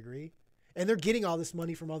better of a degree? And they're getting all this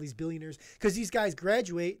money from all these billionaires because these guys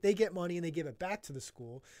graduate, they get money, and they give it back to the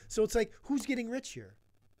school. So it's like, who's getting rich here?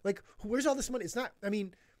 Like, where's all this money? It's not, I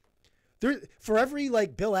mean, for every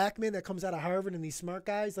like Bill Ackman that comes out of Harvard and these smart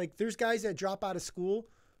guys, like there's guys that drop out of school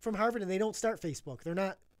from Harvard and they don't start Facebook. They're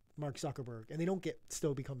not Mark Zuckerberg, and they don't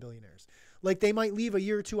still become billionaires. Like, they might leave a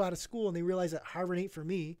year or 2 out of school and they realize that Harvard ain't for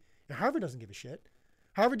me, and Harvard doesn't give a shit.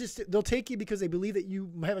 Harvard they'll take you because they believe that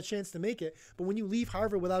you have a chance to make it. But when you leave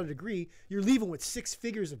Harvard without a degree, you're leaving with 6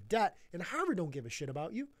 figures of debt, and Harvard don't give a shit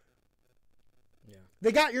about you. Yeah.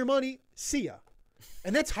 They got your money. See ya.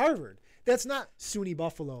 And that's Harvard. That's not SUNY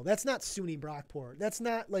Buffalo. That's not SUNY Brockport. That's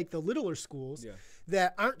not like the littler schools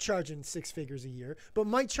that aren't charging 6 figures a year, but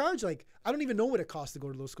might charge like, I don't even know what it costs to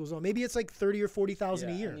go to those schools. Well, maybe it's like $30,000 or $40,000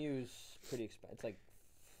 a year. NU's pretty expensive. It's like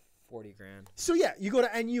 $40,000. So yeah, you go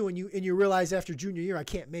to NU and you realize after junior year I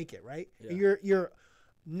can't make it, right? Yeah. And you're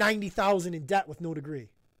 $90,000 in debt with no degree.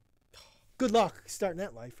 Good luck starting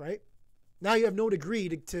that life, right? Now you have no degree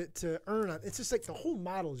to earn on. It's just like the whole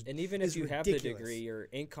model is. And even if you have the degree, your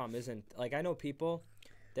income isn't like, I know people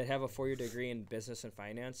that have a 4-year degree in business and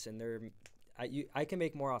finance, and I can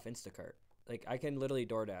make more off Instacart. Like, I can literally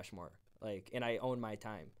DoorDash more. Like, and I own my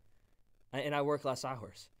time, and I work less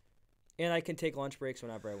hours, and I can take lunch breaks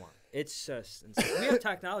whenever I want. It's just insane. We have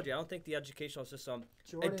technology. I don't think the educational system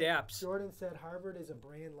adapts. Jordan said Harvard is a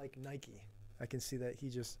brand like Nike. I can see that he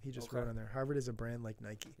just wrote on there. Harvard is a brand like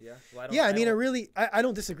Nike. Yeah. Well, I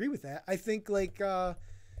don't disagree with that. I think like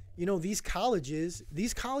these colleges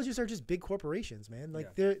are just big corporations, man.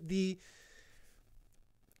 Like they're the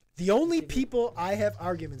only people I have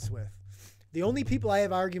arguments with. The only people I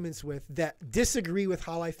have arguments with that disagree with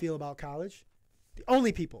how I feel about college, the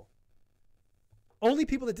only people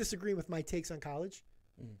that disagree with my takes on college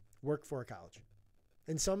work for a college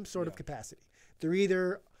in some sort of capacity. They're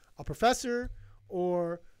either a professor,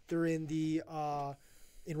 or they're in the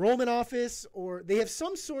enrollment office, or they have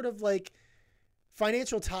some sort of like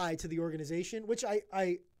financial tie to the organization, which I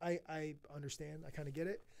understand. I kind of get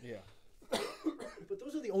it. Yeah. But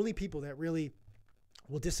those are the only people that really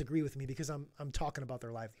will disagree with me because I'm talking about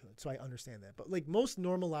their livelihood. So I understand that. But like most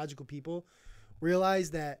normal logical people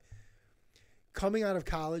realize that coming out of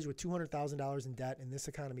college with $200,000 in debt in this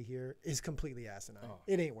economy here is completely asinine. Oh.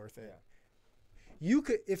 It ain't worth it. Yeah.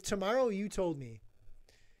 If tomorrow you told me,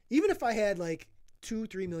 even if I had like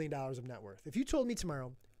 $2-3 million of net worth. If you told me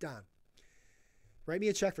tomorrow, Don, write me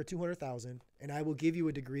a check for $200,000 and I will give you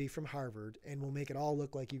a degree from Harvard and we'll make it all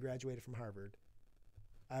look like you graduated from Harvard,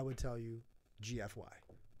 I would tell you GFY.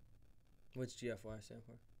 What's GFY stand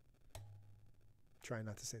for? Try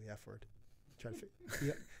not to say the F word. Try to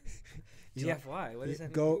GFY. What does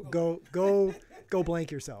that mean? Go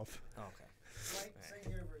blank yourself. Oh,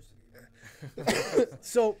 okay.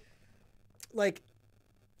 So, like,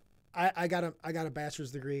 I got a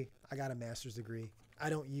bachelor's degree. I got a master's degree. I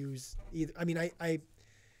don't use either. I mean,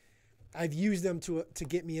 I've used them to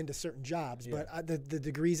get me into certain jobs, but the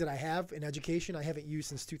degrees that I have in education, I haven't used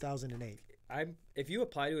since 2008. If you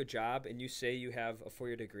apply to a job and you say you have a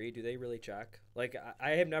 4-year degree, do they really check? Like,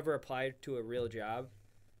 I have never applied to a real job,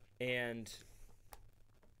 and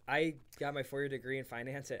I got my 4-year degree in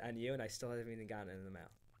finance at NU, and I still haven't even gotten it in the mail.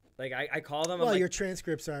 Like, I call them. Well, your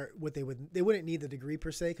transcripts are what they wouldn't need the degree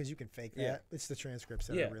per se because you can fake that. Yeah. It's the transcripts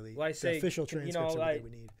that are really the official transcripts are what they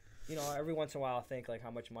would need. You know, every once in a while I'll think like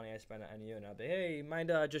how much money I spent at NU, and I'll be, hey, you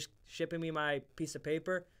mind just shipping me my piece of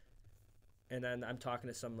paper? And then I'm talking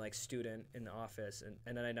to some like student in the office,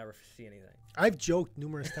 and then I never see anything. I've joked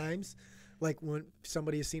numerous times, like when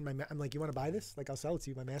somebody has seen I'm like, you want to buy this? Like, I'll sell it to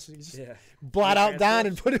you, my master's. You just blot out Don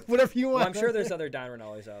and put it whatever you want. Well, I'm sure there's other Don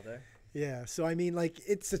Rinaldi's out there. Yeah, so I mean, like,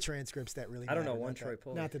 it's the transcripts that really matter. I don't know one Troy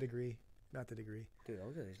Pulley. Not the degree. Not the degree. Dude,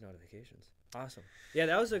 look at these notifications. Awesome. Yeah,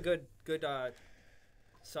 that was a good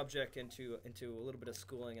subject into a little bit of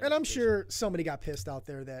schooling. And I'm sure somebody got pissed out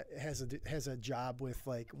there that has a job with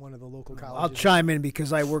like one of the local colleges. I'll chime in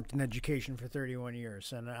because I worked in education for 31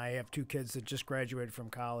 years, and I have 2 kids that just graduated from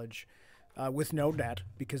college with no debt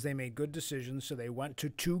because they made good decisions. So they went to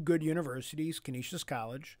 2 good universities, Canisius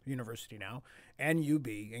College, university now, and UB,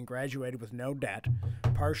 and graduated with no debt,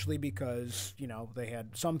 partially because, you know, they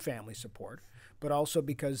had some family support, but also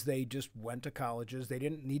because they just went to colleges. They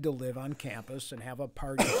didn't need to live on campus and have a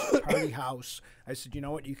party house. I said, you know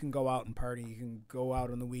what, you can go out and party. You can go out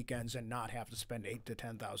on the weekends and not have to spend $8,000 to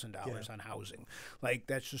 $10,000 on housing. Like,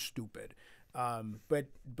 that's just stupid.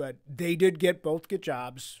 But they did both get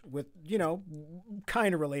jobs with, you know,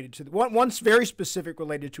 kind of related to one's very specific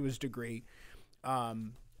related to his degree.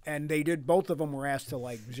 And they did, both of them were asked to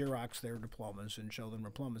like Xerox their diplomas and show them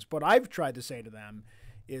diplomas. But I've tried to say to them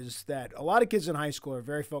is that a lot of kids in high school are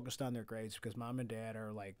very focused on their grades because mom and dad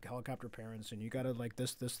are like helicopter parents and you got to like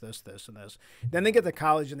this, and this. Then they get to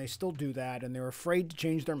college and they still do that, and they're afraid to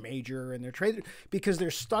change their major, and they're because they're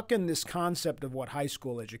stuck in this concept of what high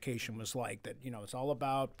school education was like, that, you know, it's all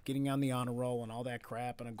about getting on the honor roll and all that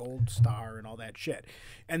crap and a gold star and all that shit.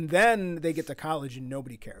 And then they get to college and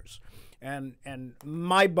nobody cares. And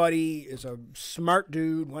my buddy is a smart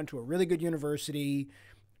dude, went to a really good university,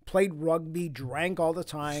 played rugby, drank all the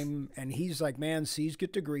time, and he's like, man, C's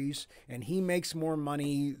get degrees, and he makes more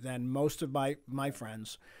money than most of my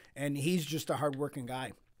friends, and he's just a hardworking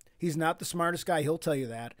guy. He's not the smartest guy, he'll tell you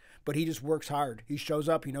that, but he just works hard. He shows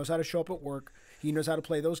up, he knows how to show up at work, he knows how to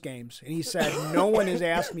play those games, and he said, no one has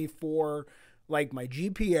asked me for, like, my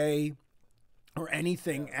GPA or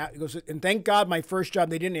anything. He goes, and thank God my first job,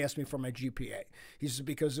 they didn't ask me for my GPA. He says,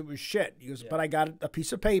 because it was shit. He goes, but I got a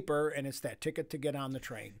piece of paper, and it's that ticket to get on the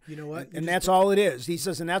train. You know what? And that's all it is. He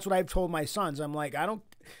says, and that's what I've told my sons. I'm like,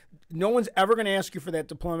 no one's ever going to ask you for that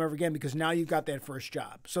diploma ever again because now you've got that first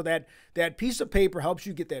job. So that piece of paper helps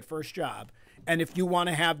you get that first job. And if you want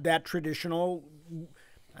to have that traditional,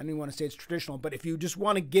 I don't even want to say it's traditional, but if you just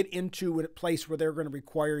want to get into a place where they're going to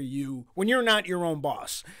require you, when you're not your own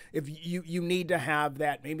boss, if you need to have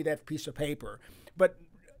that, maybe that piece of paper. But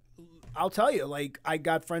I'll tell you, like, I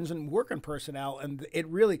got friends in working personnel, and it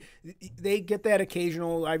really, they get that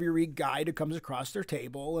occasional Ivy League guy that comes across their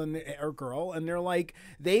table or girl, and they're like,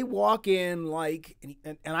 they walk in like,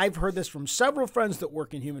 and I've heard this from several friends that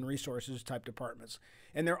work in human resources type departments,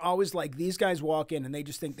 and they're always like, these guys walk in and they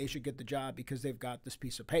just think they should get the job because they've got this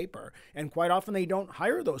piece of paper. And quite often they don't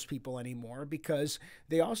hire those people anymore because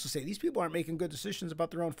they also say these people aren't making good decisions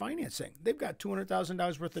about their own financing. They've got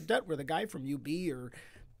 $200,000 worth of debt where the guy from UB or,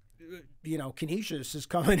 you know, Canisius is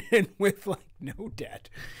coming in with like no debt.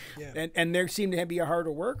 Yeah. And they seem to be a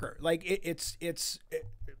harder worker. Like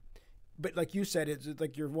but like you said, it's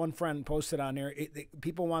like your one friend posted on there,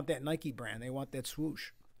 people want that Nike brand. They want that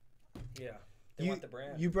swoosh. Yeah. They want the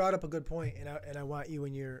brand. You brought up a good point, and I want you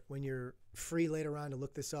when you're free later on to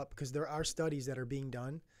look this up, because there are studies that are being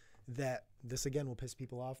done that this again will piss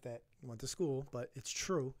people off that went to school, but it's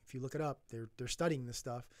true. If you look it up, they're studying this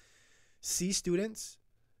stuff. C students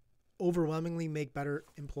overwhelmingly make better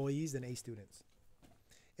employees than A students,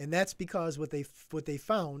 and that's because what they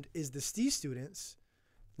found is the C students,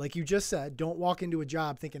 like you just said, don't walk into a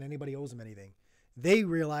job thinking anybody owes them anything. they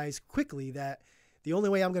realize quickly that the only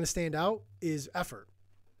way I'm going to stand out is effort.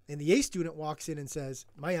 And the A student walks in and says,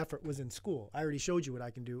 my effort was in school. I already showed you what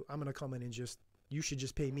I can do. I'm going to come in and you should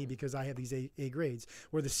just pay me because I have these A grades.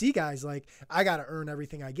 Where the C guy's like, I got to earn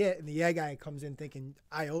everything I get. And the A guy comes in thinking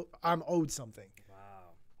I'm owed something. Wow.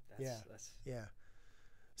 Yeah.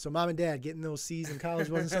 So mom and dad, getting those C's in college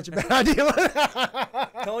wasn't such a bad idea.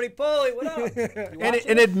 Tony Polly, what up?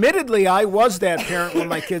 And admittedly, I was that parent when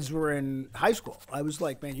my kids were in high school. I was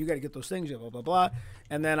like, man, you got to get those things, blah, blah, blah.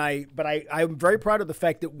 And then I'm very proud of the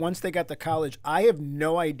fact that once they got to college, I have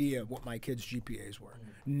no idea what my kids' GPAs were.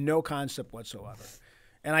 No concept whatsoever.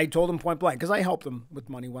 And I told them point blank, because I helped them with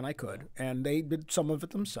money when I could, and they did some of it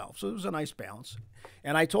themselves. So it was a nice balance.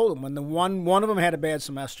 And I told them when the one of them had a bad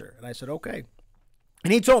semester, and I said, okay.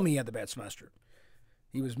 And he told me he had the bad semester.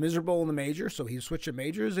 He was miserable in the major, so he switched to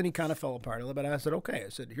majors, and he kind of fell apart a little bit. I said, okay. I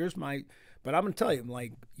said, but I'm going to tell you,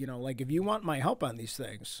 like, if you want my help on these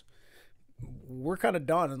things, we're kind of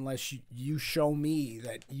done unless you show me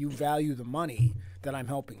that you value the money that I'm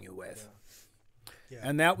helping you with. Yeah.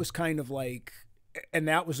 And that was kind of like, and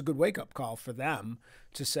that was a good wake-up call for them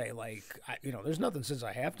to say, like, there's nothing says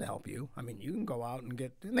I have to help you. I mean, you can go out and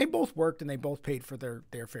and they both worked and they both paid for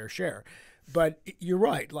their fair share. But you're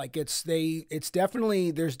right. Like there's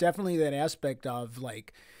definitely that aspect of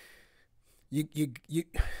like, you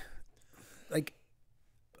like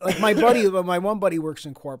my one buddy works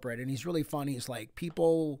in corporate and he's really funny. He's like,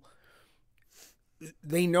 people,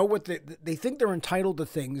 they know what they think they're entitled to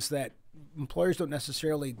things that employers don't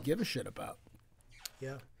necessarily give a shit about.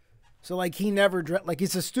 Yeah. So like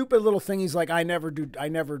it's a stupid little thing. He's like, I never do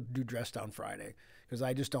dress down Friday because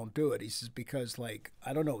I just don't do it. He says, because like,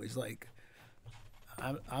 I don't know. He's like,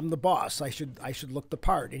 I'm the boss. I should look the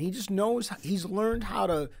part. And he just knows, he's learned how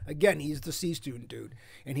to, again, he's the C student dude.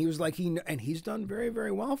 And he was like, he's done very,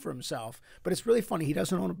 very well for himself. But it's really funny. He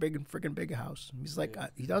doesn't own a freaking big house. He's like,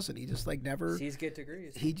 he doesn't. He just like never. C's get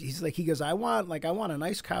degrees. He goes, I want a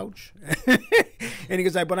nice couch. And he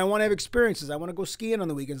goes, but I want to have experiences. I want to go skiing on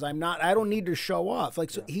the weekends. I don't need to show off. Like,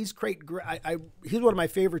 so he's great. He's one of my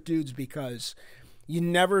favorite dudes because you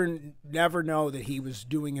never know that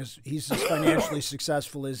he's as financially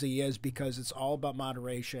successful as he is because it's all about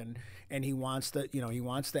moderation, and he wants to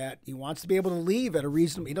be able to leave at a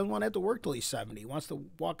reasonable. He doesn't want to have to work till he's 70. He wants to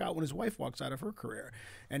walk out when his wife walks out of her career,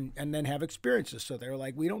 and then have experiences. So they're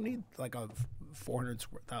like, we don't need like a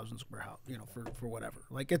 400,000 square house, for whatever.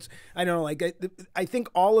 Like I don't know. Like I think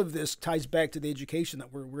all of this ties back to the education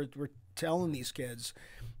that we're telling these kids.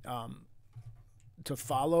 To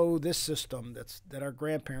follow this system that our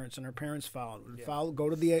grandparents and our parents followed.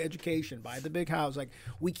 Go to the education, buy the big house. Like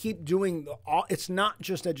we keep doing it's not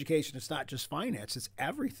just education, it's not just finance, it's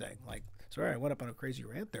everything. Like, sorry, I went up on a crazy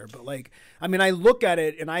rant there, but like, I mean, I look at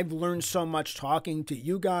it and I've learned so much talking to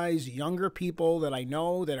you guys, younger people that I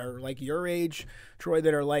know that are like your age, Troy,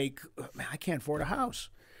 that are like, man, I can't afford a house.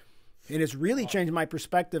 And it's really changed my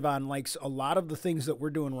perspective on like a lot of the things that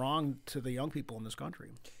we're doing wrong to the young people in this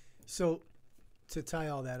country. So to tie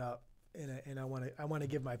all that up, and I want to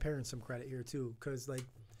give my parents some credit here too, because like,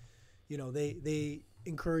 they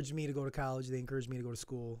encouraged me to go to college, they encouraged me to go to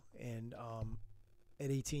school, and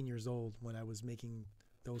at 18 years old, when I was making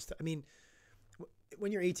those, I mean,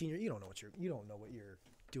 when you're 18, you don't know what you're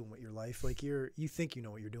doing with your life. Like you think you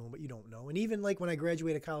know what you're doing, but you don't know. And even like when I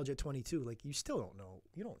graduated college at 22, like you still don't know.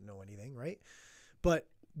 You don't know anything, right? But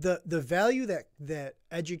the value that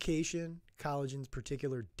education, college in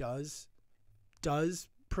particular, does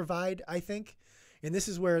provide, I think, and this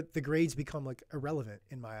is where the grades become like irrelevant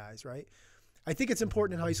in my eyes, right? I think it's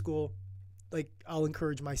important in high school. Like I'll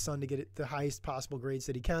encourage my son to get the highest possible grades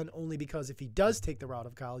that he can, only because if he does take the route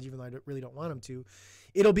of college, even though I really don't want him to,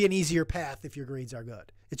 it'll be an easier path if your grades are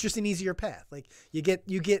good. It's just an easier path. Like you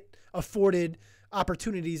get afforded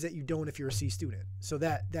opportunities that you don't if you're a C student. So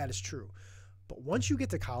that is true. But once you get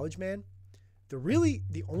to college, man,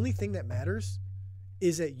 the only thing that matters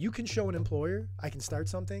is that you can show an employer, I can start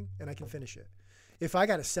something and I can finish it. If I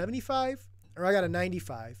got a 75 or I got a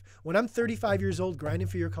 95, when I'm 35 years old grinding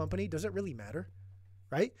for your company, does it really matter,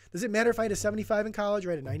 right? Does it matter if I had a 75 in college or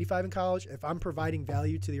I had a 95 in college, if I'm providing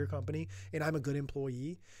value to your company and I'm a good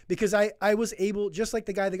employee? Because I was able, just like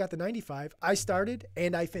the guy that got the 95, I started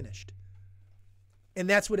and I finished. And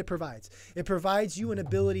that's what it provides. It provides you an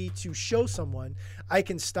ability to show someone, I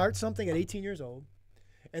can start something at 18 years old,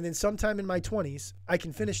 And then sometime in my 20s, I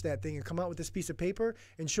can finish that thing and come out with this piece of paper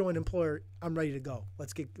and show an employer I'm ready to go.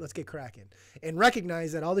 Let's get cracking. And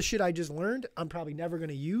recognize that all the shit I just learned, I'm probably never going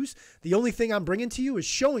to use. The only thing I'm bringing to you is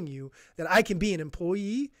showing you that I can be an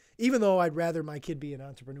employee, even though I'd rather my kid be an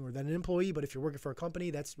entrepreneur than an employee. But if you're working for a company,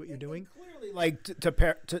 that's what you're doing. Clearly, like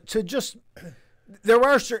to just. There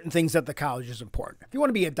are certain things that the college is important. If you want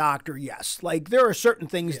to be a doctor, yes. Like there are certain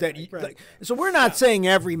things that like, so we're not saying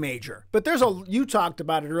every major, but you talked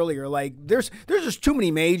about it earlier. Like there's just too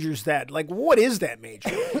many majors that like what is that major?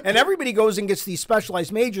 And everybody goes and gets these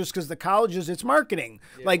specialized majors because the colleges it's marketing.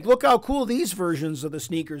 Yeah. Like look how cool these versions of the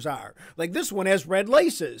sneakers are. Like this one has red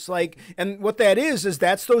laces. Like and what that is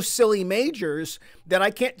that's those silly majors that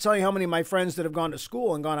I can't tell you how many of my friends that have gone to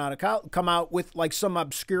school and gone out of college come out with like some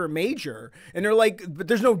obscure major and they're like, but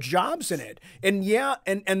there's no jobs in it. And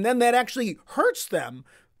and then that actually hurts them.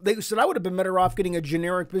 They said I would have been better off getting a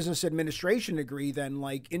generic business administration degree than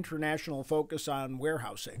like international focus on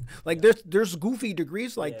warehousing. Like there's goofy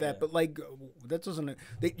degrees like that, but like that doesn't,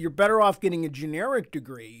 you're better off getting a generic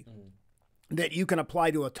degree that you can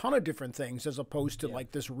apply to a ton of different things as opposed to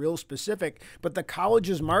like this real specific. But the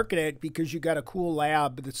colleges market it because you got a cool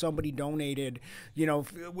lab that somebody donated. You know,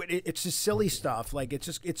 it's just silly stuff. Like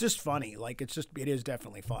it's just funny. Like it is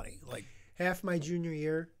definitely funny. Like half my junior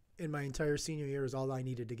year and my entire senior year is all I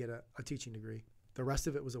needed to get a teaching degree. The rest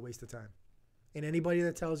of it was a waste of time. And anybody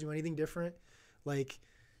that tells you anything different, like,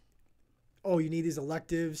 oh, you need these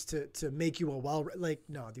electives to make you like,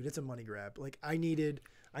 no, dude, it's a money grab. Like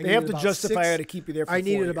they have to justify it to keep you there for 4 years. I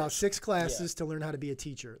needed about 6 classes to learn how to be a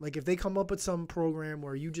teacher. Like if they come up with some program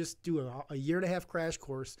where you just do a year and a half crash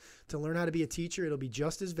course to learn how to be a teacher, it'll be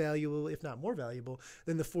just as valuable, if not more valuable,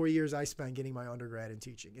 than the 4 years I spent getting my undergrad in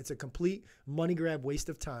teaching. It's a complete money grab waste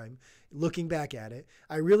of time. Looking back at it,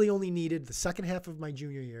 I really only needed the second half of my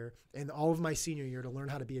junior year and all of my senior year to learn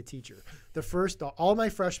how to be a teacher. All my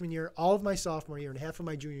freshman year, all of my sophomore year, and half of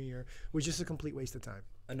my junior year was just a complete waste of time.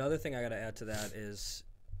 Another thing I got to add to that is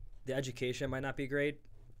the education might not be great,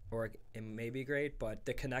 or it may be great, but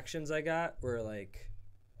the connections I got were like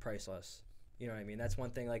priceless. You know what I mean? That's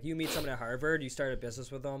one thing. Like you meet someone at Harvard, you start a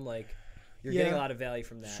business with them, like you're getting a lot of value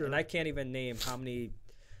from that. Sure. And I can't even name how many.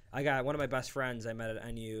 I got one of my best friends I met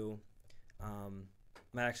at NU.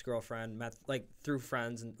 My ex-girlfriend met like through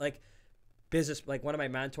friends and like business. Like one of my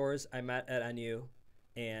mentors I met at NU,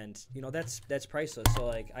 and you know that's priceless. So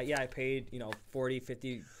like I paid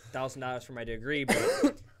 $40,000-$50,000 for my degree,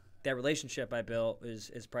 but that relationship I built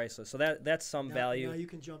is priceless. So that's some value. Now you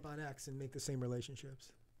can jump on X and make the same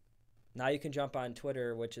relationships. Now you can jump on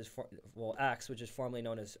Twitter, which is X, which is formerly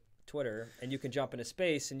known as Twitter, and you can jump into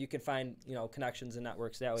space and you can find connections and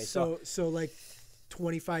networks that way. So like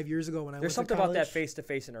 25 years ago when I there's went something to college, about that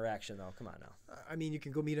face-to-face interaction though. Come on now. I mean, you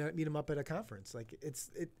can go meet them up at a conference. Like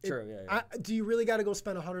True. Yeah. Do you really got to go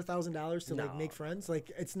spend $100,000 to like make friends? Like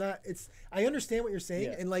it's not. I understand what you're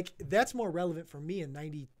saying, and like that's more relevant for me in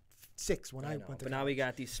 '96 when I went to college. But now we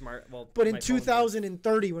got these smart. But in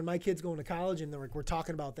 2030, when my kid's going to college and we're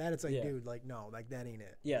talking about that, it's like, dude, like no, like that ain't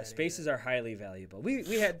it. Yeah, spaces are highly valuable. We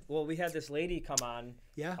had this lady come on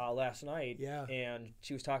last night. Yeah. And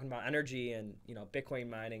she was talking about energy and Bitcoin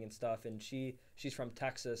mining and stuff. And she's from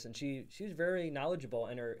Texas and she's very knowledgeable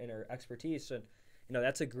in her expertise. And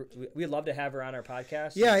that's we'd love to have her on our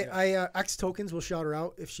podcast. Yeah, I X Tokens will shout her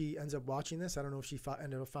out if she ends up watching this. I don't know if she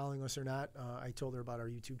ended up following us or not. I told her about our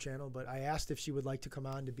YouTube channel, but I asked if she would like to come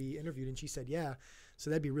on to be interviewed, and she said yeah. So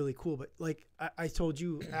that'd be really cool. But like I told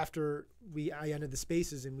you after I ended the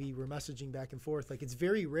spaces and we were messaging back and forth, like it's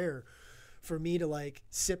very rare for me to like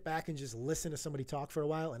sit back and just listen to somebody talk for a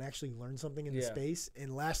while and actually learn something in the space.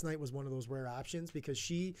 And last night was one of those rare options because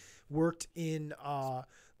she worked in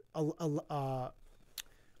the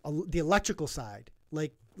electrical side,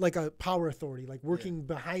 like a power authority, like working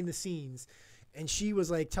behind the scenes. And she was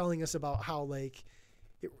like telling us about how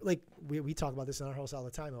we talk about this in our house all the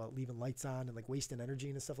time about leaving lights on and like wasting energy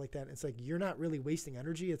and stuff like that. And it's like, you're not really wasting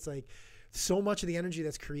energy. It's like so much of the energy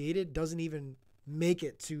that's created doesn't even make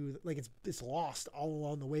it to like, it's lost all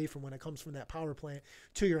along the way from when it comes from that power plant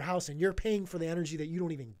to your house, and you're paying for the energy that you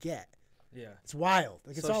don't even get. Yeah. It's wild.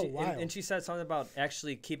 Like it's all wild. And she said something about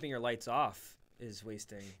actually keeping your lights off is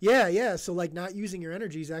wasting. Yeah. So like not using your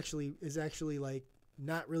energy is actually like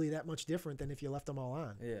not really that much different than if you left them all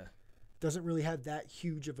on. Yeah. Doesn't really have that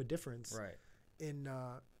huge of a difference. Right. In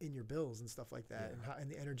your bills and stuff like that, and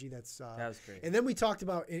the energy that's. That was great. And then we talked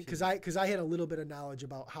about because I had a little bit of knowledge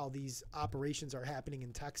about how these operations are happening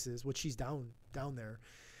in Texas, which she's down there,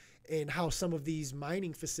 and how some of these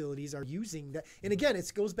mining facilities are using that. And again,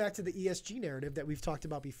 it goes back to the ESG narrative that we've talked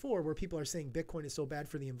about before, where people are saying Bitcoin is so bad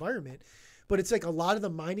for the environment. But it's like a lot of the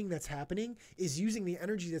mining that's happening is using the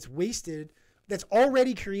energy that's wasted, that's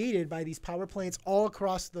already created by these power plants all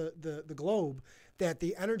across the globe, that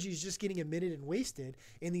the energy is just getting emitted and wasted.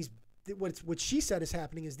 And these, what she said is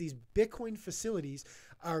happening is these Bitcoin facilities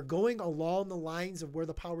are going along the lines of where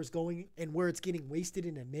the power is going and where it's getting wasted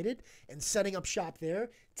and emitted, and setting up shop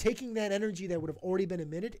there, taking that energy that would have already been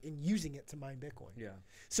emitted and using it to mine Bitcoin. Yeah.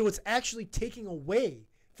 So it's actually taking away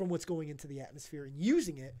from what's going into the atmosphere and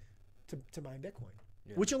using it to mine Bitcoin,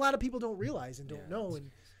 which a lot of people don't realize and don't know.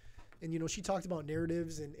 And you know, she talked about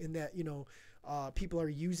narratives and in that, you know, people are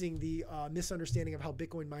using the misunderstanding of how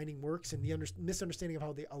Bitcoin mining works and the misunderstanding of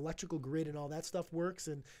how the electrical grid and all that stuff works,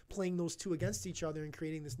 and playing those two against each other and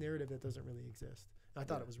creating this narrative that doesn't really exist. I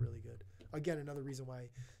thought it was really good. Again, another reason why,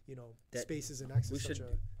 you know, Spaces and X is such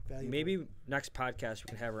a valuable. Maybe next podcast we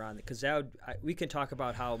can have her on, because we can talk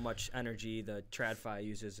about how much energy the TradFi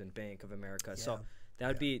uses in Bank of America. Yeah. So that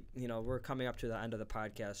would be, you know, we're coming up to the end of the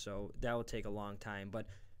podcast, so that will take a long time. But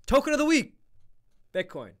token of the week,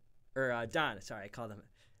 Bitcoin. Or Don, sorry, I called him.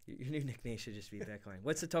 Your new nickname should just be Bitcoin.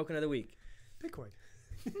 What's the token of the week? Bitcoin.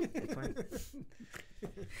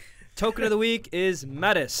 Token of the week is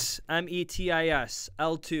Metis, METIS,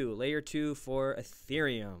 L2, layer 2 for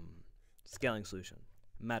Ethereum. Scaling solution,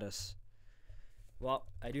 Metis. Well,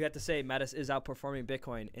 I do have to say Metis is outperforming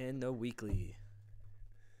Bitcoin in the weekly.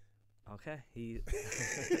 Okay,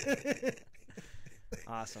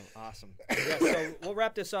 Awesome. Yeah, so we'll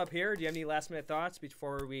wrap this up here. Do you have any last minute thoughts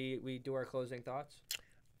before we do our closing thoughts?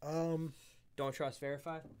 Don't trust,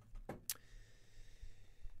 verify.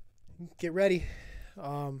 Get ready.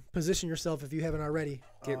 Position yourself if you haven't already.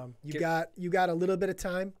 You got a little bit of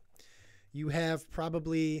time. You have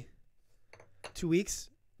probably 2 weeks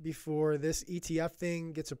before this ETF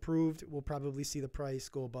thing gets approved. We'll probably see the price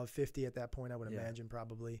go above 50 at that point, I would imagine,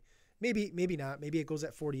 probably. Maybe not. Maybe it goes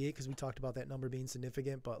at 48 because we talked about that number being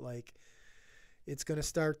significant. But like, it's gonna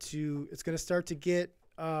start to get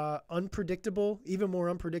unpredictable, even more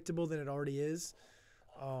unpredictable than it already is,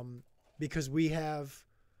 because we have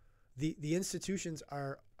the institutions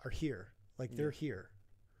are here, like they're here.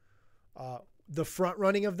 The front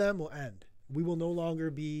running of them will end. We will no longer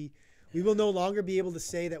be able to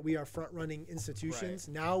say that we are front running institutions.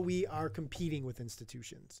 Right. Now we are competing with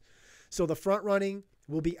institutions. So the front running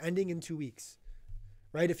will be ending in 2 weeks,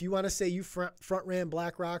 right? If you want to say you front ran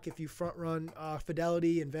BlackRock, if you front run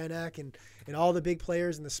Fidelity and VanEck and all the big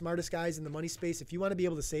players and the smartest guys in the money space, if you want to be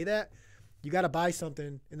able to say that, you got to buy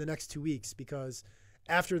something in the next 2 weeks, because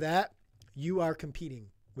after that, you are competing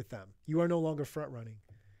with them. You are no longer front running.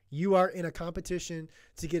 You are in a competition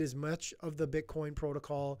to get as much of the Bitcoin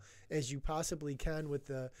protocol as you possibly can with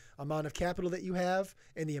the amount of capital that you have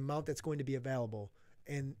and the amount that's going to be available.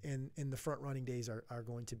 And the front running days are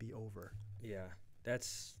going to be over. Yeah,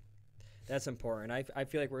 that's important. I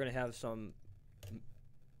feel like we're gonna have some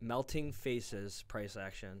melting faces price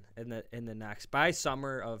action in the next, by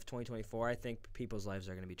summer of 2024. I think people's lives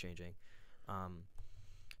are gonna be changing.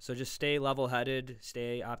 So just stay level headed,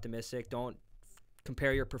 stay optimistic. Don't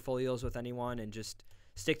compare your portfolios with anyone, and just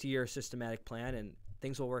stick to your systematic plan, and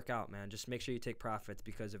things will work out, man. Just make sure you take profits,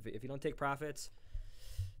 because if you don't take profits,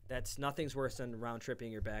 that's nothing's worse than round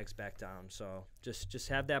tripping your bags back down. So just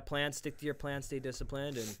have that plan, stick to your plan, stay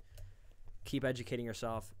disciplined, and keep educating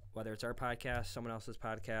yourself, whether it's our podcast, someone else's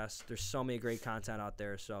podcast. There's so many great content out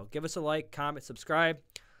there. So give us a like, comment, subscribe.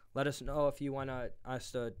 Let us know if you want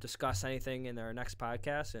us to discuss anything in our next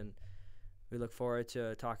podcast, and we look forward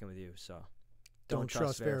to talking with you. So don't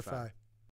trust, verify.